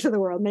stories in the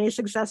world, many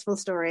successful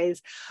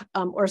stories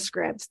or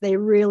scripts, they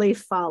really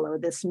follow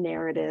this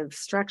narrative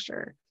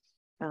structure.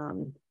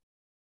 And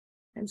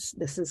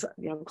this is, as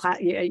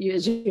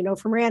you know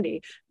from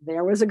Randy,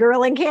 there was a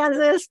girl in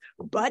Kansas,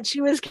 but she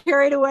was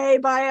carried away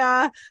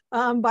by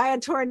a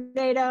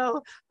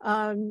tornado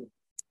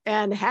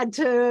and had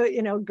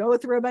to, go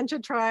through a bunch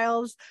of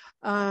trials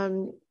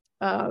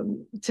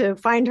to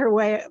find her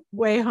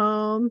way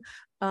home.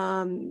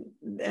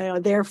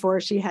 Therefore,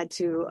 she had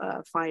to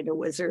find a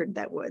wizard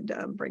that would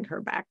bring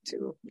her back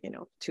to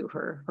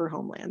her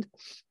homeland.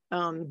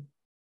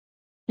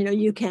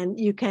 You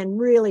can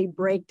really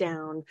break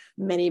down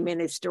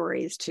many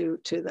stories to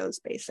those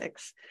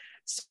basics.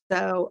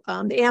 So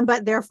the and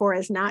but therefore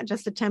is not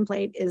just a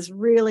template, is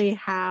really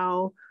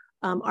how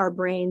our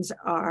brains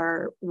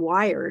are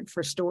wired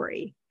for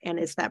story, and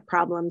it's that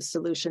problem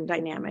solution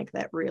dynamic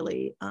that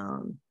really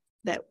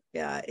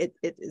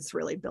it is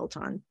really built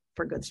on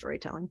for good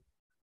storytelling.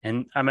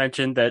 And I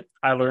mentioned that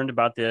I learned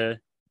about the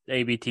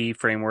ABT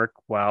framework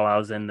while I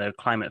was in the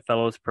Climate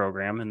Fellows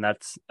program, and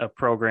that's a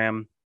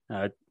program,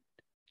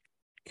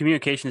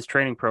 communications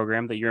training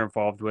program that you're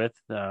involved with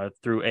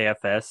through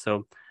AFS.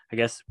 So I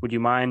guess, would you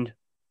mind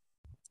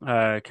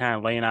kind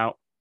of laying out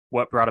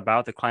what brought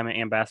about the Climate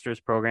Ambassadors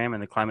program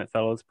and the Climate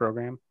Fellows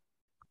program?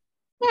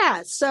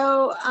 Yeah,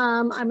 so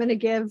I'm going to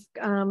give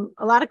a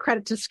lot of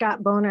credit to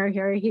Scott Boner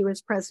here. He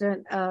was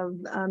president of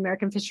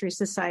American Fisheries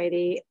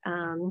Society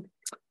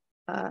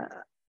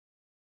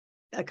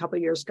a couple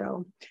of years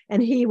ago,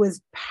 and he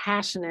was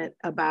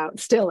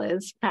still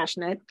is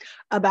passionate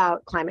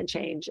about climate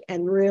change,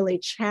 and really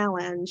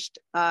challenged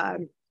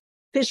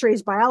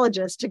fisheries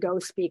biologists to go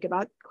speak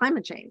about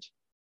climate change.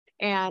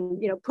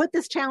 And, put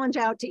this challenge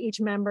out to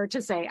each member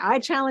to say, I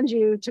challenge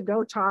you to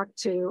go talk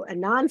to a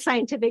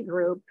non-scientific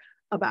group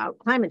about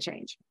climate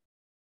change.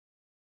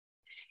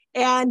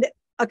 And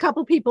a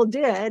couple people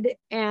did.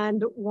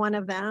 And one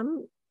of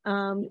them,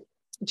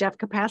 Jeff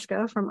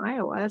Kapaska from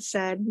Iowa,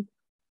 said,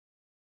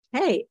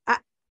 hey,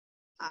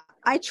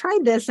 I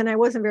tried this and I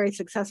wasn't very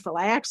successful.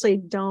 I actually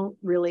don't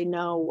really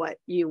know what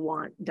you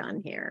want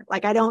done here.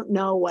 Like, I don't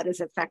know what is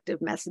effective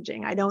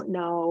messaging. I don't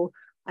know.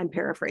 I'm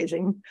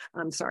paraphrasing.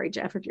 I'm sorry,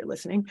 Jeff, if you're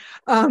listening.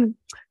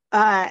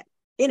 I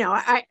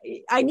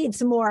need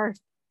some more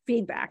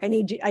feedback. I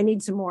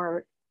need some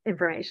more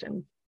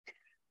information.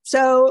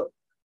 So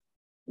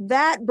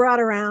that brought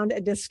around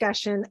a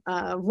discussion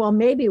of, well,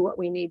 maybe what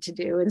we need to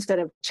do instead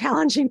of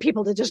challenging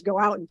people to just go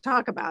out and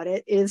talk about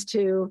it is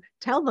to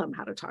tell them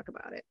how to talk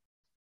about it.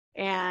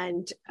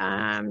 And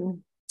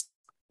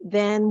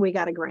then we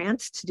got a grant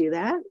to do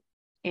that.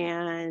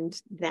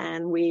 And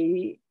then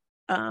we,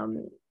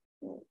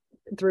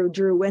 through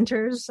Drew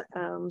Winters,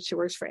 she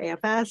works for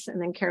AFS,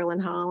 and then Carolyn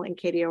Hall and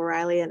Katie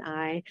O'Reilly and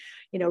I,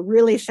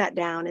 really sat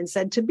down and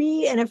said, to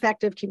be an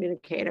effective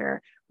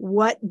communicator,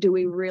 what do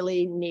we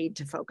really need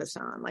to focus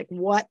on? Like,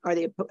 what are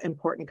the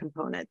important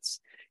components?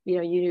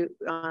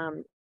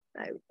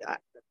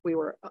 We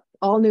were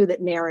all knew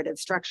that narrative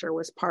structure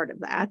was part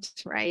of that,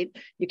 right?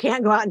 You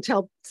can't go out and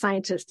tell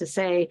scientists to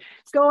say,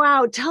 go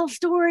out, tell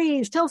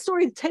stories,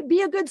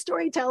 be a good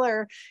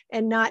storyteller,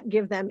 and not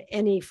give them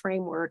any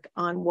framework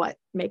on what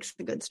makes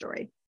the good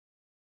story.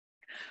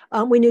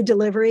 We knew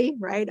delivery,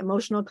 right?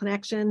 Emotional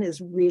connection is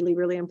really,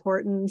 really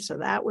important. So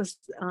that was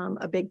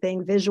a big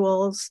thing.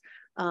 Visuals,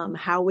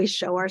 how we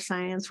show our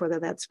science, whether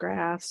that's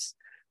graphs,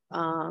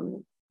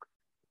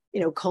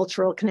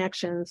 cultural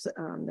connections,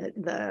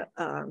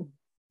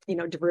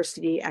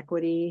 diversity,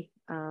 equity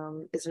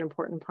is an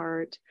important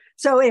part.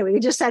 So anyway, we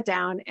just sat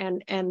down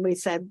and we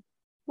said,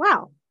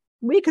 wow,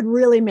 we could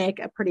really make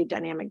a pretty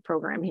dynamic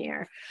program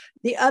here.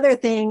 The other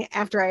thing,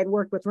 after I had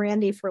worked with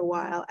Randy for a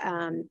while,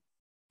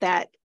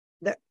 that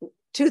the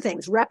two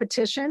things,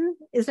 repetition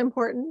is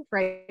important,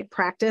 right?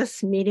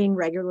 Practice, meeting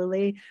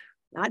regularly,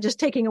 not just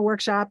taking a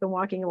workshop and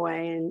walking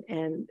away,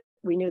 and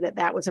we knew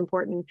that was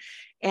important.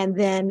 And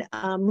then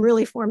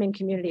really forming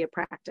community of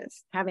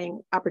practice,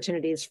 having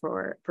opportunities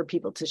for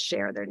people to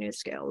share their new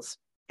skills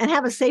and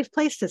have a safe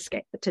place to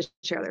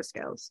share their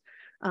skills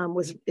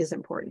is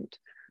important.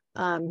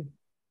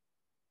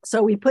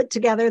 So we put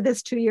together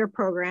this 2-year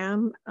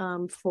program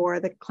for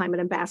the climate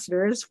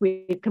ambassadors.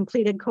 We've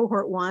completed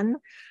cohort 1.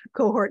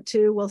 Cohort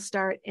 2 will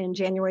start in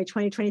January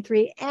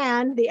 2023,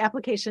 and the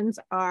applications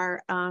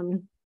are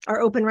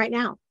open right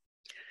now.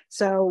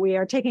 So we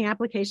are taking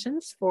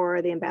applications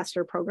for the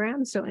ambassador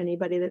program. So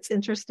anybody that's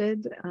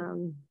interested,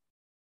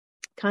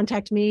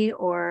 contact me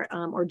or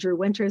Drew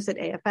Winters at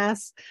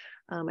AFS.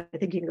 I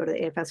think you can go to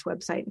the AFS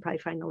website and probably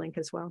find the link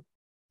as well.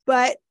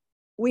 But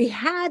we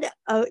had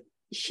a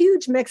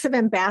huge mix of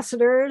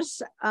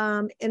ambassadors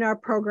in our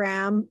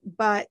program.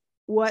 But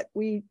what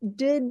we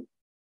did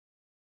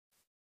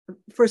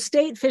for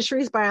state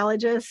fisheries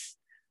biologists,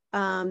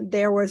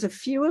 there was a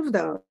few of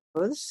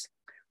those.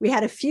 We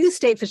had a few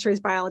state fisheries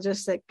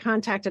biologists that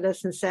contacted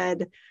us and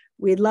said,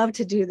 we'd love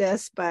to do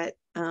this, but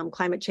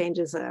climate change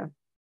is a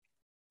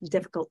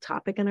difficult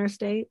topic in our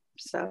state.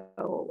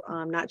 So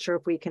I'm not sure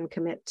if we can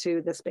commit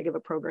to this big of a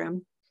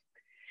program.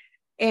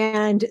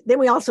 And then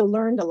we also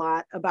learned a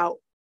lot about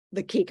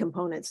the key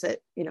components that,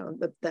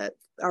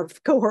 our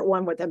cohort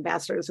 1 with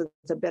ambassadors was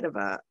a bit of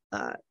a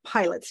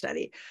pilot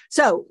study.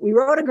 So we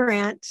wrote a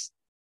grant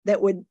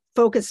that would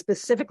focus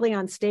specifically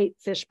on state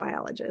fish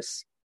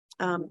biologists.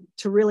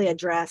 To really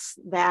address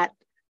that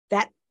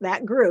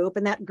group,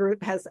 and that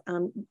group has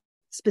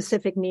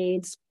specific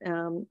needs.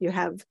 You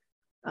have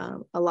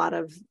a lot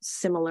of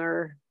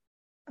similar,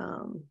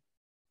 I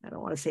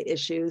don't want to say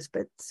issues,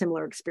 but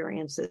similar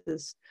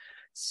experiences.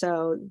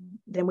 So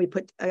then we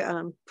put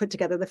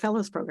together the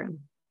fellows program,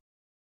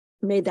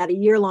 made that a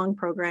year-long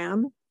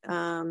program,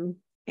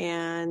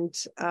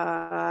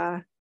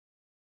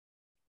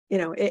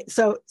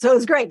 so it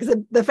was great because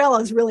the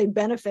fellows really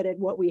benefited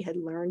what we had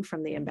learned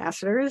from the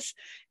ambassadors,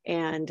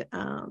 and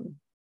and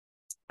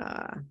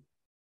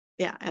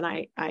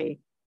I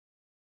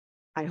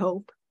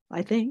hope,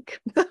 I think.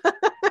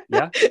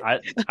 Yeah, I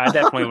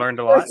definitely learned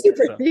a lot.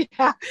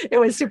 Yeah, it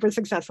was super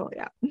successful.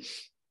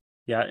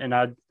 Yeah, and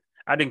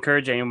I'd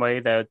encourage anybody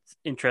that's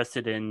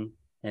interested in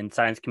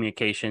science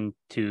communication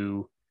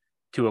to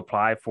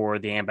apply for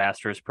the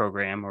ambassadors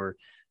program, or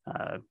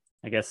I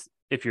guess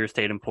if you're a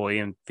state employee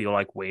and feel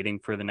like waiting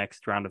for the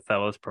next round of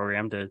fellows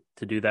program to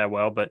do that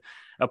well, but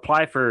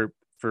apply for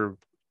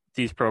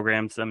these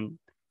programs.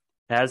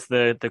 Has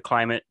the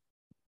climate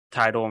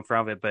title in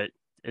front of it, but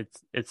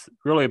it's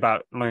really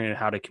about learning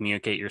how to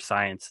communicate your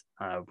science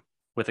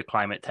with a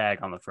climate tag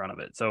on the front of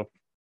it. So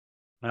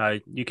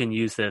you can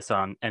use this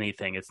on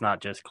anything. It's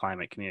not just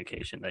climate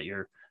communication that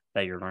you're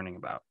learning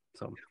about.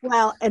 So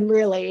well, and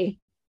really,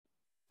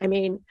 I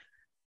mean,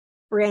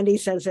 Randy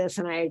says this,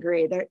 and I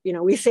agree that,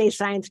 we say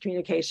science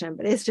communication,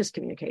 but it's just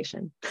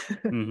communication.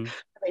 Mm-hmm.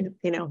 I mean,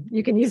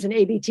 you can use an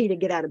ABT to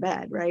get out of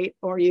bed, right?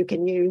 Or you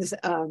can use,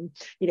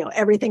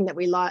 everything that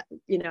we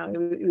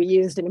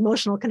used an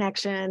emotional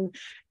connection,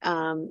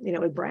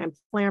 with Brian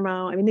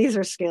Palermo. I mean, these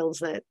are skills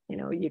that,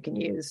 you can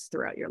use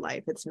throughout your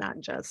life. It's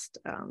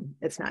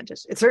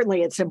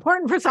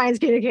important for science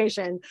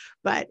communication,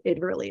 but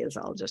it really is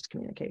all just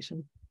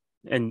communication.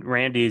 And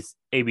Randy's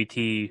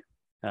ABT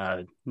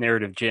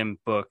Narrative Gym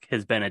book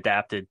has been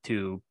adapted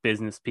to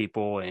business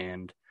people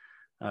and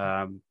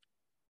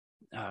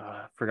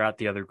forgot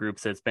the other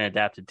groups that it's been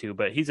adapted to,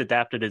 but he's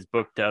adapted his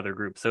book to other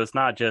groups. So it's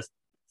not just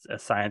a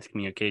science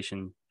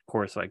communication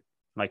course, like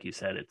you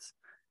said, it's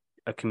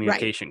a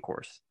communication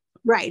course.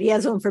 Right. He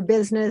has one for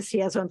business. He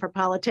has one for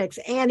politics,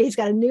 and he's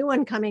got a new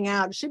one coming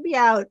out. Should be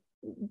out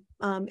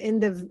by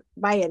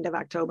end of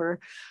October.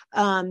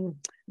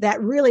 That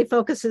really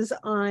focuses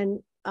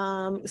on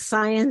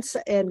science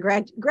and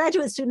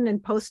graduate student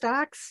and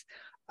postdocs.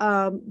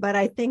 But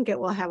I think it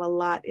will have a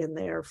lot in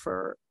there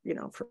for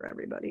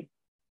everybody.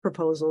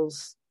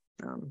 Proposals,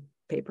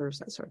 papers,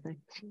 that sort of thing.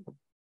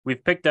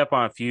 We've picked up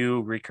on a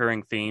few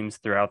recurring themes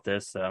throughout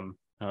this.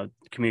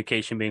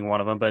 Communication being one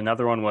of them, but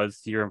another one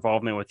was your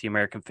involvement with the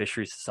American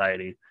Fisheries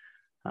Society.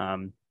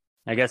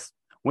 I guess,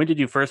 when did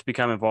you first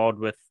become involved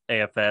with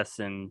AFS,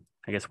 and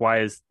I guess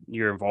why is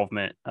your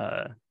involvement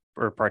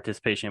or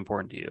participation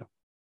important to you?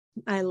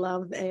 I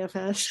love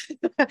AFS.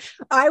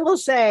 I will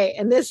say,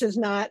 and this is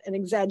not an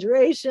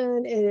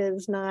exaggeration, it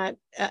is not,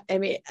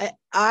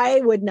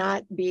 I would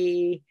not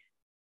be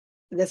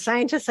the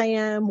scientist I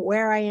am,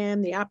 where I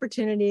am, the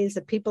opportunities,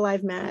 the people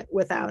I've met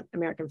without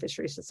American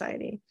Fisheries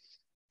Society.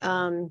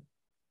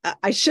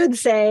 I should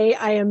say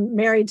I am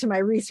married to my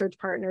research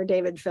partner,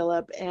 David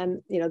Phillip,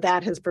 and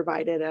that has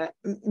provided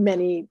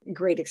many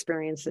great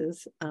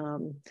experiences.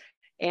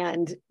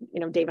 And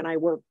Dave and I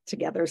work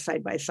together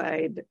side by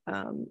side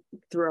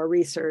through our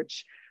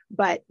research.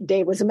 But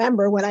Dave was a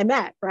member when I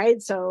met,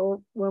 right?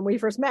 So when we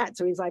first met,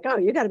 so he's like, "Oh,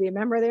 you got to be a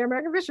member of the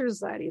American Fisheries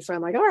Society." So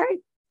I'm like, "All right,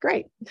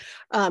 great."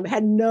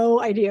 Had no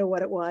idea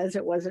what it was.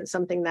 It wasn't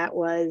something that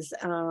was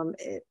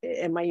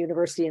in my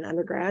university in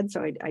undergrad,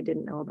 so I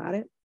didn't know about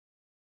it.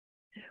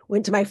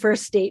 Went to my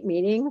first state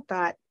meeting,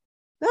 thought,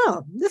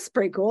 "Oh, this is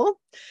pretty cool,"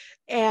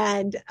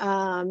 and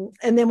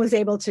then was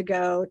able to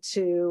go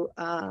to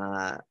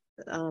my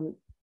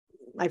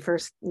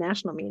first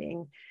national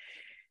meeting.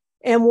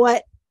 And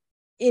what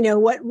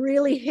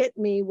really hit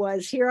me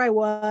was, here I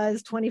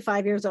was,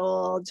 25 years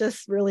old,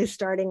 just really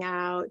starting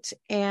out,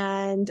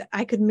 and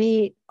I could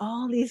meet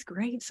all these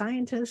great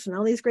scientists and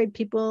all these great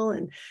people.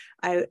 And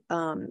I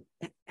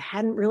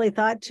hadn't really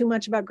thought too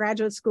much about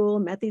graduate school,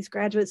 met these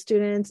graduate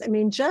students. I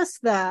mean,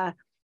 just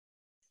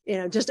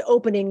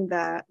opening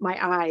my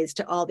eyes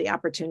to all the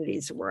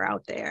opportunities that were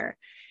out there.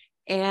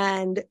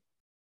 And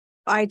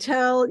I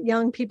tell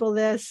young people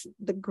this,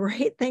 the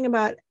great thing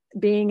about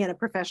being in a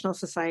professional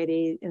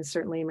society, and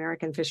certainly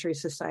American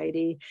Fisheries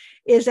Society,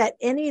 is at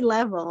any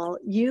level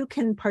you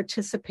can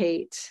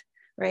participate,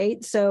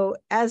 right? So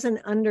as an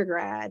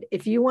undergrad,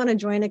 if you want to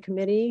join a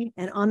committee,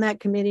 and on that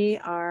committee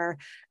are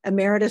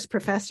emeritus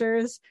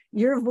professors,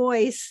 your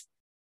voice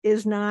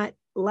is not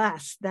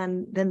less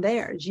than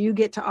theirs. You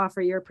get to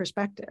offer your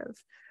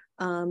perspective.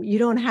 You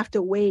don't have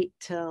to wait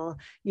till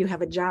you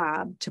have a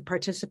job to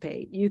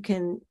participate. You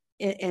can,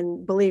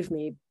 and believe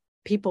me,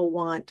 people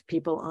want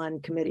people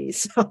on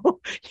committees. So,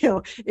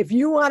 if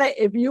you want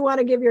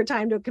to give your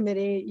time to a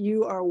committee,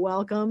 you are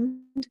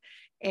welcomed.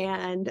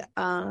 And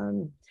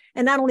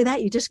not only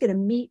that, you just get to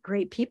meet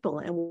great people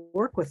and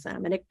work with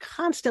them. And it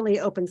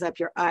constantly opens up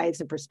your eyes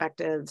and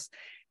perspectives.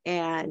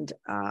 And,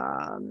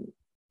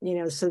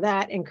 so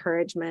that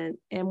encouragement.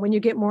 And when you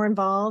get more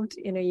involved,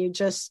 you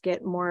just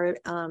get more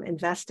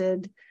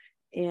invested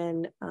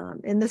in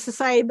the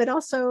society, but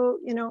also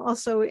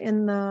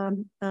in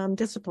the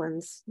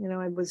disciplines.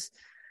 I was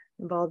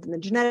involved in the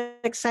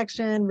genetics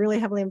section, really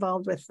heavily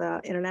involved with the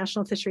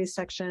international fisheries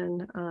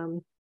section.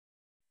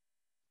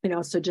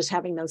 So just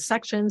having those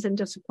sections and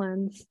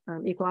disciplines,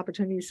 equal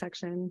opportunity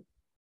section.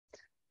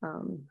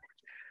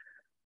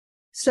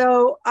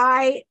 So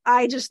I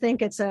just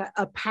think it's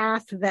a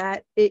path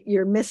that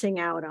you're missing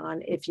out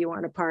on if you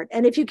aren't a part.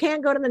 And if you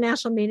can't go to the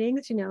national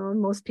meetings,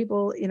 most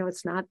people,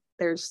 it's not,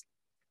 there's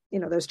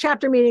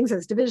chapter meetings,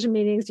 there's division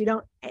meetings. You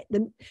don't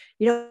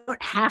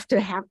have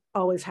to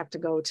always have to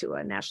go to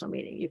a national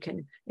meeting.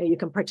 You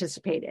can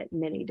participate at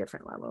many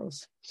different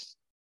levels.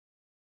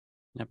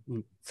 Yep.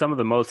 Some of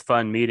the most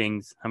fun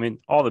meetings,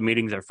 all the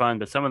meetings are fun,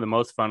 but some of the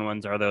most fun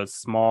ones are those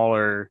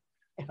smaller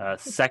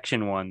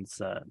section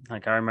ones.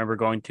 Like I remember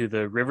going to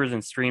the Rivers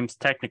and Streams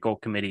Technical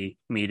Committee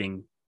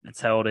meeting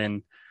that's held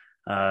in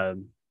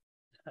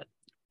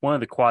one of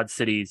the quad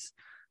cities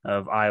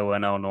of Iowa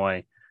and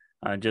Illinois.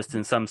 Just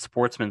in some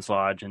sportsman's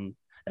lodge, and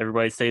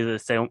everybody stays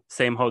at the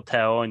same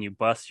hotel, and you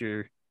bus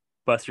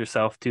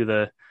yourself to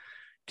the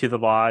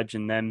lodge,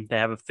 and then they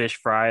have a fish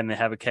fry and they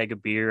have a keg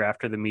of beer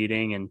after the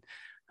meeting, and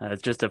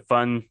it's just a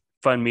fun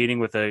meeting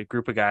with a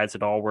group of guys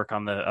that all work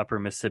on the upper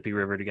Mississippi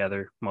River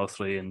together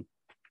mostly. And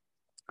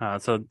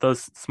so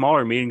those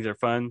smaller meetings are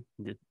fun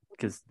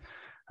because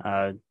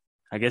I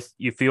guess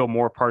you feel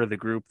more part of the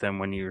group than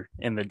when you're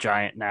in the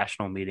giant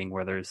national meeting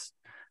where there's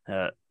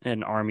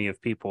an army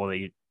of people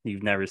that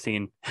you've never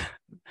seen.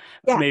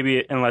 Yeah.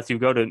 Maybe unless you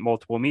go to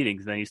multiple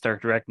meetings, then you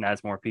start to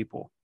recognize more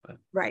people. But.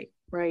 Right.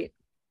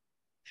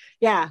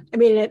 Yeah.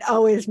 It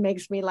always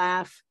makes me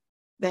laugh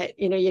that,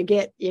 you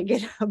get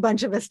a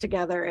bunch of us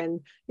together, and,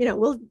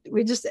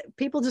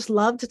 people just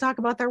love to talk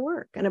about their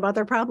work and about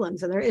their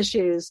problems and their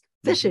issues,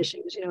 fish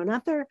issues,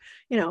 not their,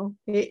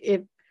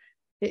 if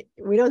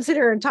we don't sit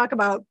here and talk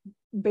about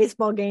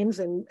baseball games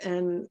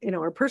and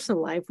our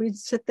personal life. We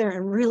sit there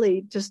and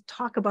really just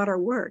talk about our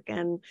work,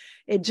 and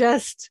it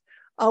just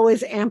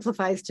always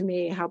amplifies to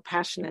me how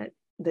passionate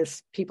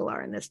this people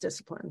are in this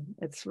discipline.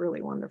 It's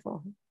really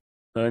wonderful.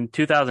 In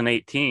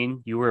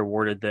 2018, you were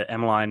awarded the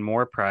Emmeline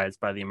Moore Prize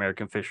by the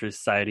American Fisheries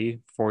Society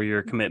for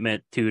your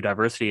commitment to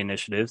diversity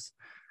initiatives.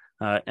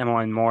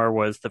 Emmeline Moore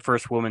was the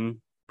first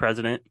woman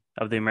president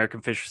of the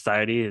American Fisheries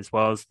Society, as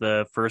well as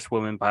the first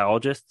woman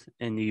biologist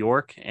in New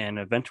York, and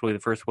eventually the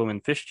first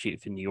woman fish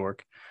chief in New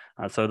York.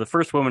 So the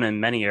first woman in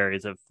many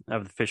areas of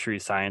the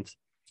fisheries science,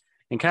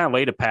 and kind of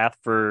laid a path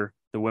for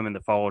the women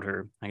that followed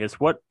her. I guess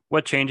what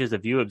changes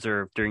have you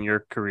observed during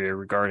your career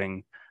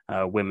regarding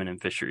women in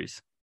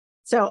fisheries?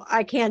 So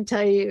I can't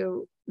tell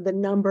you the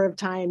number of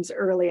times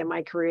early in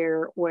my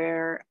career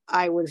where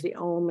I was the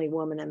only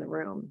woman in the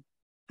room.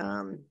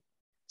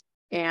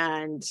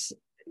 And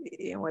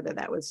whether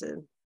that was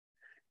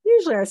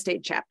usually our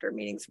state chapter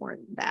meetings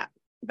weren't that,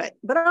 but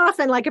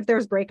often, like if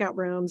there's breakout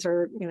rooms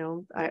or,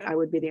 I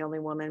would be the only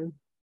woman.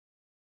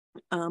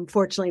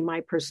 Fortunately,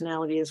 my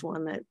personality is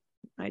one that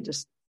I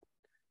just,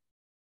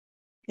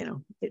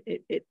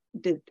 it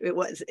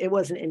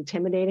wasn't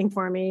intimidating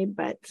for me,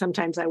 but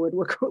sometimes I would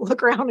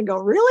look around and go,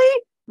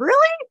 really,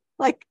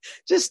 like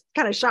just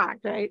kind of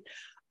shocked, right?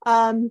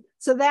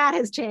 So that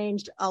has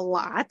changed a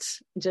lot.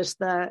 Just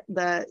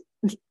the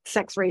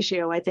sex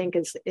ratio, I think,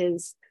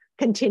 is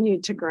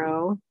continued to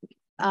grow.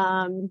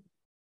 And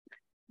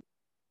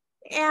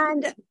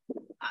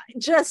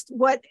just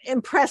what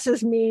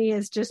impresses me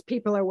is just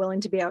people are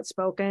willing to be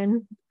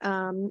outspoken.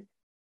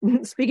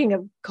 Speaking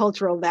of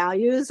cultural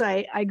values,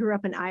 I grew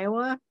up in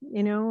Iowa,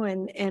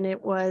 and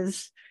it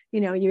was,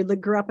 you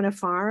grew up in a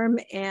farm,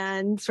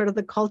 and sort of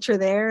the culture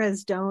there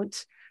is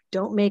don't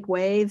make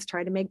waves,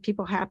 try to make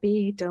people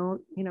happy,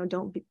 don't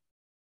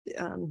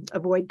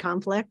avoid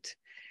conflict.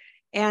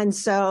 And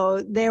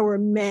so there were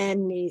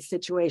many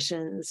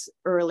situations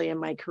early in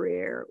my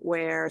career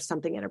where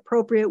something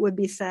inappropriate would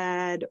be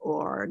said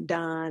or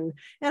done,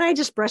 and I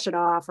just brush it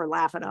off or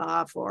laugh it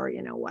off or,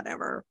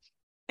 whatever.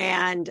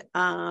 And,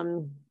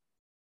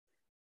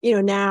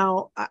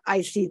 now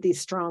I see these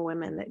strong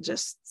women that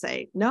just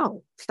say,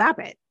 no, stop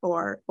it,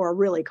 or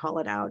really call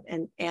it out.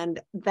 And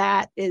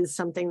that is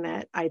something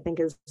that I think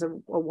is a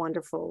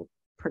wonderful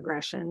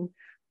progression,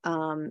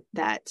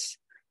 that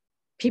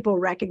people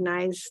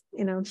recognize,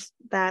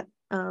 that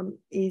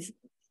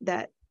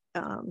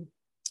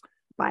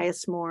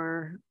bias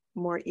more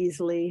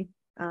easily,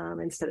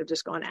 instead of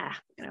just going,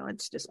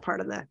 it's just part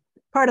of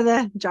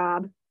the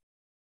job.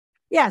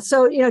 Yeah.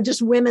 So,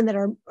 just women that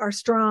are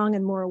strong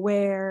and more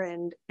aware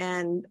and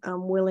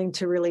willing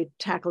to really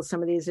tackle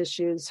some of these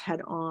issues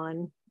head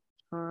on.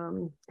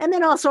 And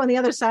then also on the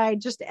other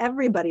side, just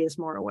everybody is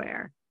more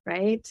aware,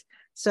 right?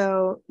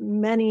 So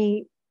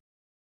many,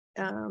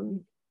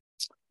 there's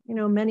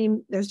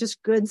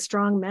just good,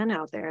 strong men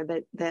out there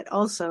that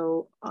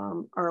also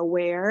are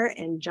aware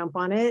and jump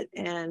on it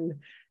and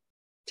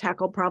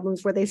tackle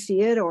problems where they see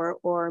it,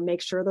 or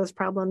make sure those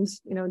problems,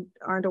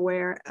 aren't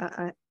aware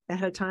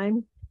ahead of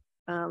time.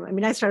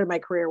 I started my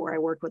career where I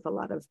worked with a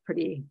lot of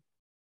pretty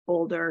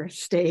older,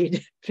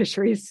 staid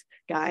fisheries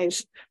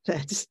guys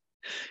that,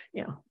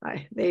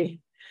 they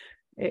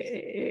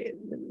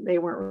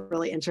weren't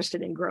really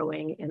interested in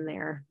growing in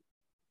their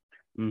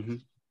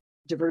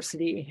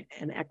diversity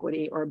and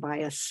equity or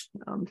bias.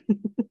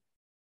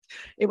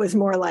 It was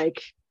more like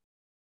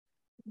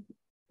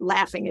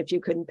laughing if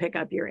you couldn't pick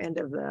up your end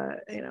of the,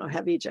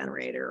 heavy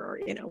generator or,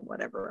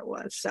 whatever it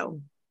was.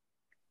 So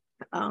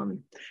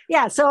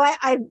so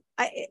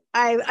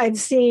I've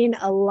seen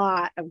a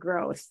lot of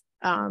growth.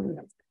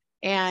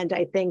 And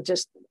I think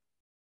just,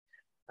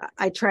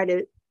 I try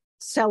to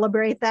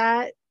celebrate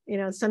that.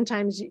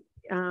 Sometimes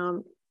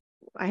I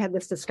had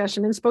this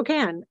discussion in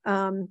Spokane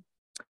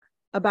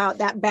about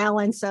that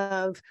balance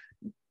of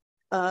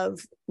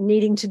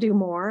needing to do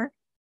more,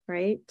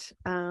 right?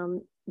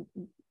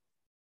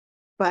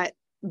 But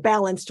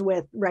balanced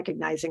with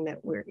recognizing that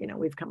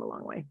we've come a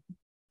long way.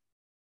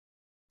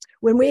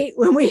 When we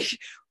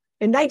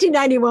in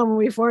 1991, when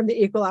we formed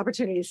the Equal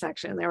Opportunity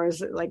Section, there was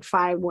like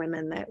 5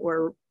 women that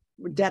were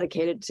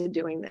dedicated to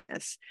doing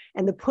this.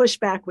 And the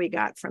pushback we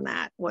got from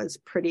that was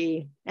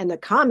and the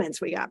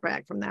comments we got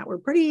back from that were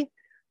pretty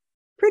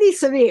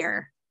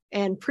severe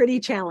and pretty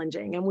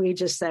challenging. And we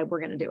just said,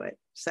 we're going to do it.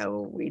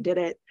 So we did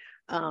it.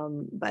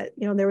 But,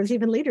 there was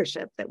even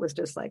leadership that was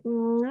just like, I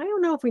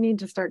don't know if we need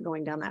to start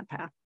going down that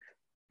path.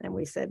 And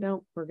we said,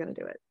 no, we're going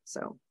to do it.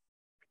 So,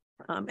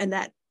 and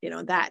that,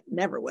 that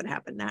never would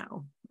happen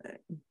now.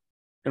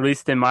 At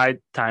least in my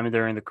time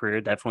during the career,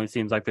 it definitely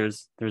seems like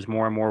there's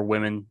more and more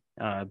women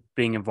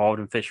being involved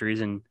in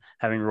fisheries and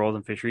having roles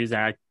in fisheries.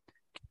 And I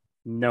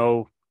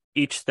know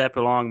each step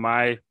along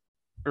my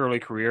early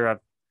career,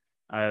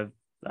 I've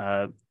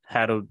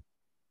had a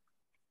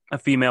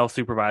female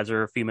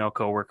supervisor, a female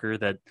coworker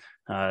that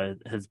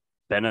has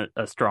been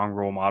a strong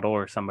role model,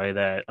 or somebody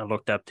that I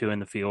looked up to in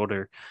the field,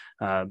 or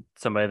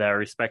somebody that I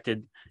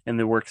respected in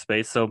the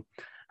workspace. So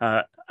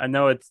I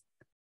know it's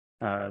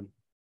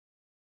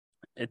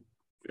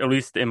at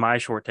least in my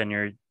short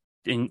tenure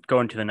in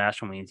going to the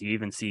national meetings, you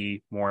even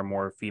see more and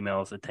more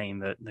females attain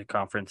the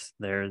conference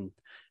there, and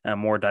a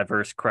more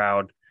diverse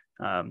crowd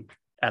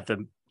at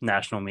the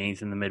national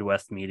meetings and the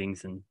Midwest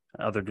meetings and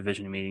other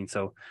division meetings.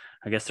 So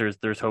I guess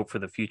there's hope for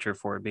the future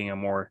for it being a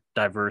more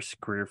diverse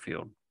career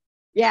field.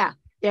 Yeah.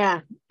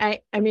 Yeah.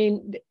 I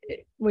mean,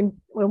 when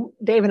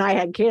Dave and I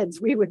had kids,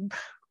 we'd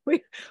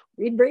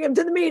bring them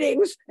to the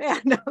meetings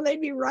and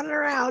they'd be running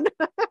around.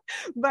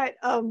 but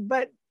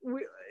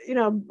we,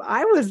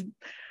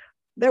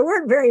 there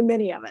weren't very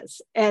many of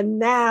us. And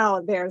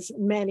now there's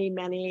many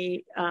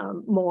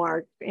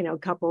more,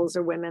 couples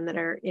or women that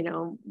are,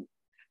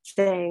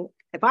 saying,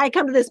 if I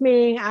come to this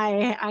meeting,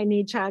 I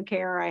need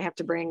childcare. I have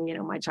to bring,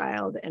 my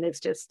child. And it's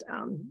just,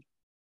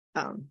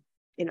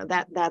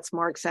 that's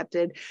more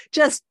accepted.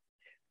 Just,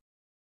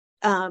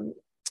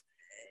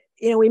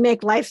 we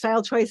make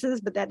lifestyle choices,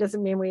 but that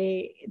doesn't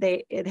mean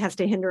it has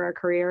to hinder our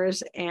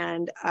careers.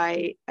 And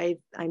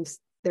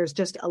there's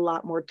just a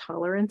lot more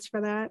tolerance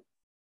for that.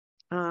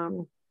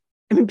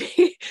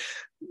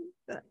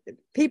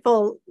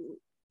 People,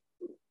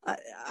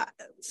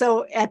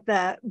 so at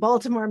the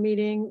Baltimore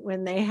meeting,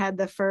 when they had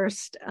the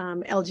first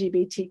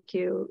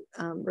LGBTQ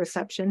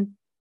reception,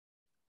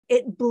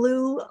 it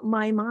blew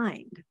my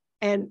mind.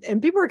 And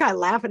people were kind of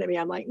laughing at me.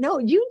 I'm like, no,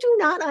 you do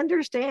not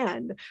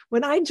understand.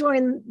 When I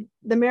joined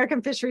the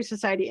American Fisheries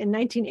Society in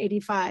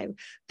 1985,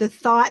 the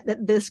thought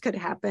that this could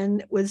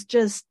happen was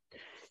just,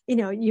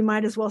 you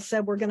might as well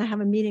said we're going to have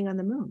a meeting on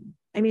the moon.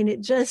 I mean,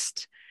 it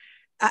just,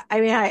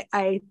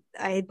 I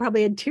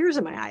probably had tears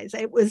in my eyes.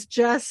 It was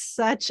just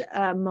such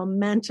a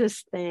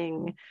momentous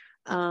thing.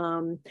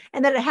 And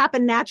that it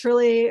happened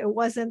naturally. It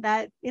wasn't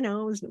that, it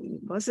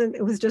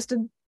was just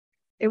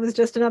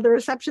another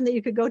reception that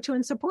you could go to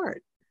and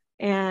support.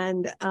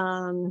 And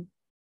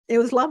it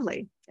was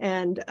lovely.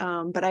 And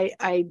but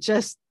I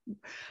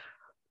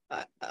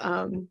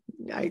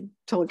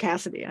told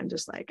Cassidy, I'm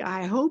just like,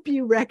 I hope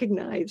you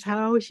recognize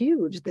how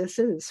huge this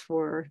is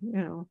for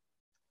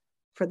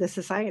the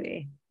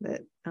society,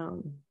 that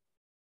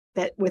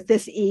that with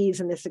this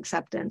ease and this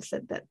acceptance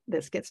that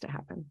this gets to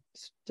happen.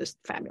 It's just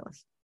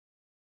fabulous.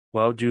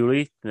 Well,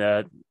 Julie,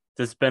 this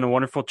has been a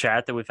wonderful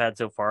chat that we've had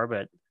so far,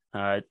 but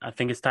I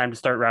think it's time to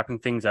start wrapping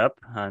things up.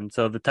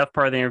 So the tough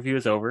part of the interview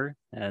is over,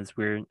 and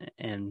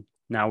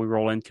now we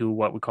roll into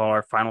what we call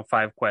our final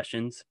 5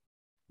 questions.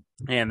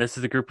 And this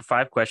is a group of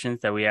 5 questions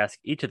that we ask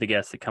each of the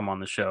guests that come on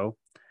the show.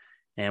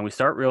 And we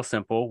start real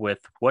simple with,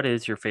 what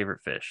is your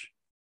favorite fish?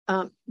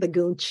 The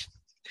goonch.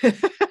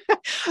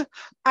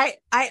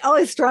 I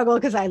always struggle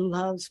because I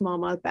love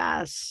smallmouth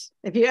bass.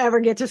 If you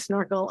ever get to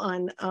snorkel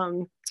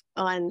on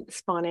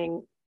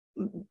spawning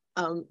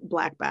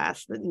black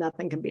bass, that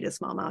nothing can beat a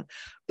smallmouth.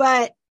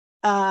 But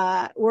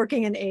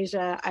working in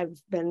Asia,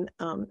 I've been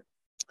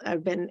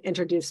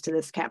introduced to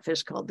this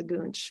catfish called the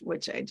goonch,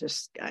 which I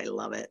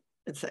love it.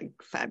 It's a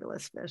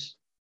fabulous fish.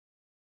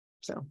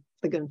 So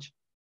the goonch.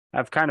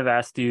 I've kind of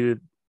asked you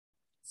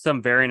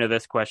some variant of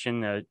this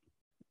question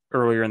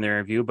earlier in the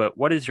interview, but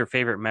what is your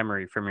favorite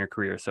memory from your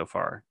career so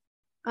far?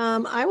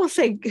 I will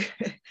say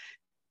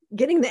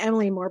getting the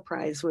Emily Moore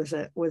Prize was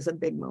a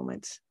big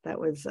moment. That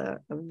was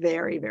a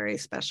very, very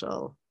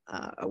special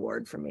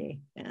award for me.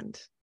 And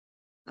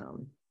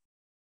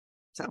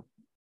so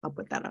I'll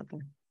put that out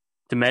there.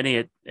 To many,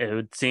 it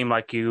would seem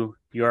like you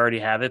already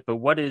have it, but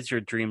what is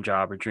your dream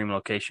job or dream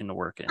location to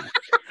work in?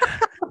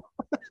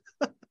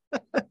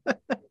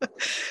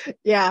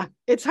 Yeah,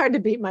 it's hard to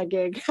beat my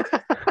gig.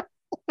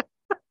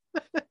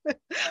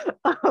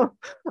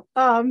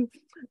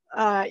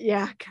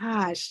 Yeah,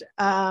 gosh,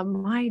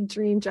 my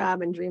dream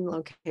job and dream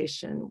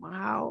location.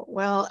 Wow.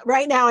 Well,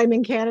 right now I'm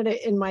in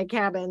Canada in my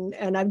cabin,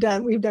 and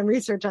we've done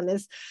research on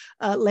this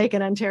lake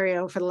in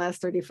Ontario for the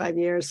last 35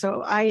 years.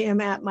 So I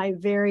am at my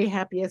very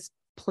happiest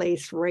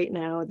place right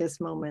now at this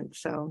moment.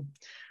 So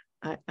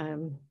I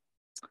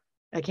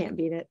can't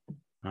beat it.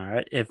 All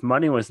right. If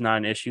money was not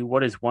an issue,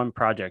 what is one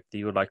project that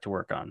you would like to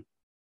work on?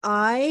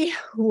 I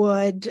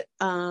would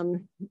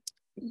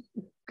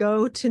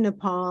go to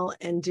Nepal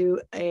and do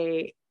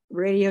a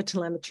radio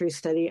telemetry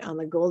study on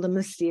the Golden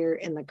Masir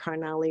in the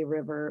Karnali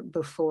River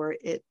before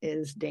it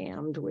is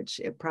dammed, which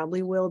it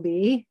probably will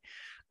be.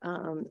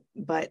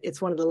 But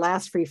it's one of the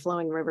last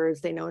free-flowing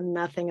rivers. They know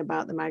nothing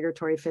about the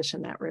migratory fish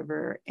in that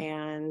river.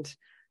 And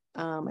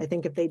I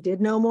think if they did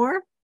know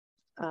more,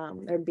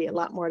 there'd be a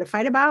lot more to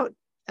fight about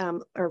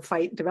or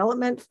fight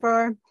development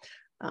for.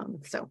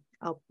 So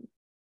I'll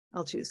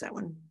choose that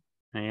one.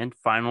 And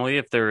finally,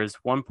 if there is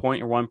one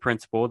point or one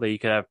principle that you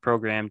could have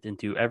programmed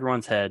into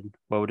everyone's head,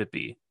 what would it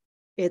be?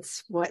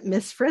 It's what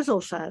Miss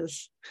Frizzle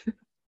says.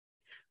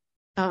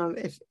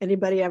 If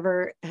anybody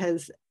ever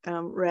has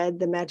read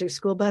The Magic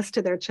School Bus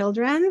to their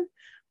children,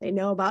 they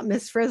know about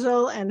Miss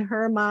Frizzle, and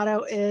her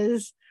motto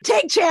is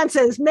take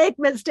chances, make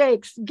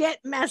mistakes, get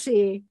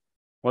messy.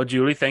 Well,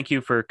 Julie, thank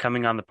you for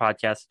coming on the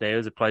podcast today. It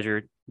was a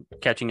pleasure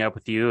catching up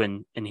with you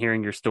and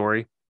hearing your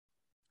story.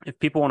 If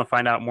people want to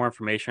find out more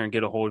information and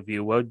get a hold of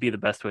you, what would be the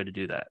best way to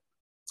do that?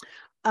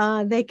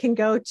 They can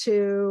go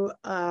to,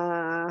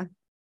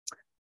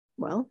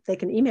 they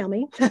can email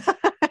me.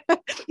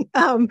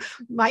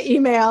 My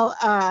email,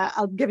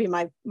 I'll give you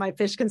my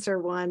Fish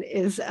Conserve one,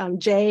 is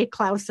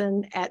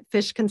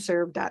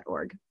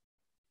jclaussen@fishconserve.org.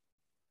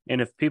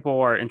 And if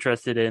people are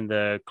interested in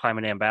the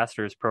Climate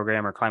Ambassadors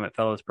program or Climate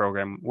Fellows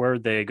program, where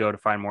do they go to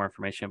find more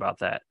information about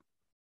that?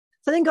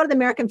 So then go to the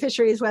American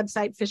Fisheries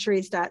website,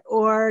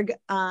 fisheries.org,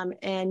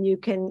 and you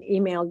can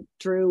email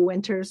Drew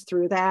Winters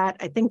through that.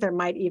 I think there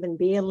might even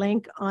be a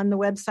link on the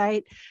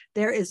website.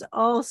 There is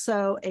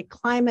also a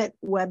climate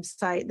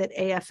website that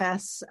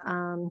AFS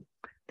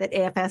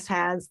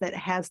has that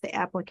has the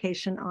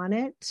application on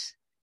it.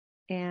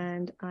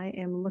 And I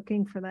am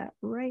looking for that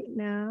right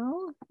now.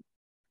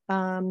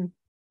 And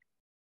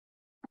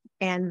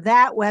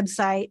that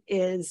website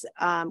is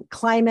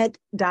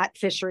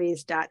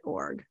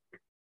climate.fisheries.org.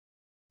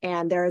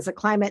 And there is a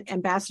Climate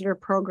Ambassador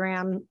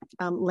Program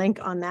link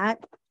on that.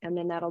 And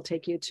then that'll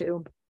take you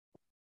to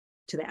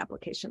the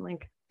application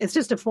link. It's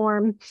just a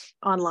form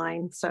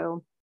online,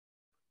 so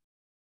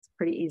it's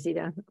pretty easy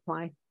to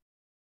apply.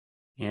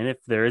 And if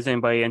there is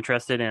anybody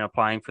interested in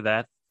applying for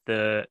that,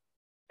 the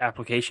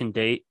application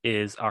date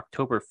is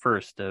October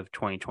 1st of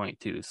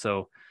 2022.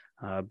 So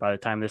by the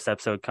time this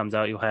episode comes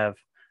out, you'll have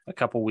a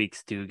couple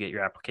weeks to get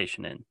your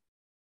application in.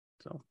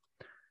 So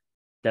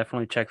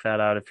definitely check that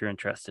out if you're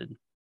interested.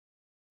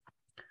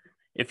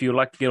 If you would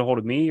like to get a hold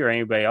of me or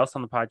anybody else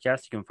on the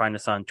podcast, you can find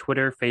us on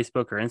Twitter,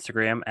 Facebook, or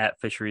Instagram at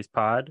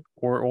FisheриesPod,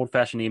 or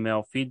old-fashioned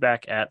email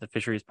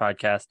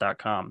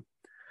feedback@thefisheriespodcast.com.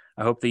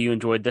 I hope that you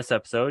enjoyed this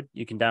episode.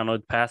 You can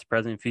download past,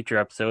 present, and future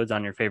episodes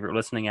on your favorite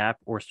listening app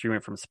or stream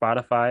it from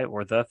Spotify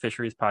or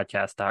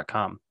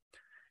thefisheriespodcast.com.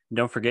 And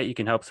don't forget, you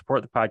can help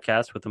support the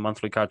podcast with a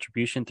monthly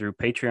contribution through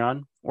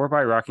Patreon or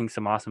by rocking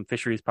some awesome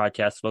Fisheries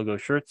Podcast logo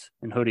shirts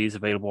and hoodies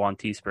available on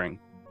Teespring.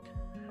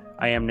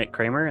 I am Nick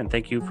Kramer, and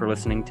thank you for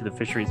listening to the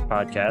Fisheries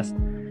Podcast.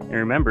 And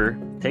remember,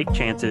 take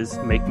chances,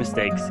 make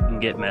mistakes,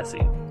 and get messy.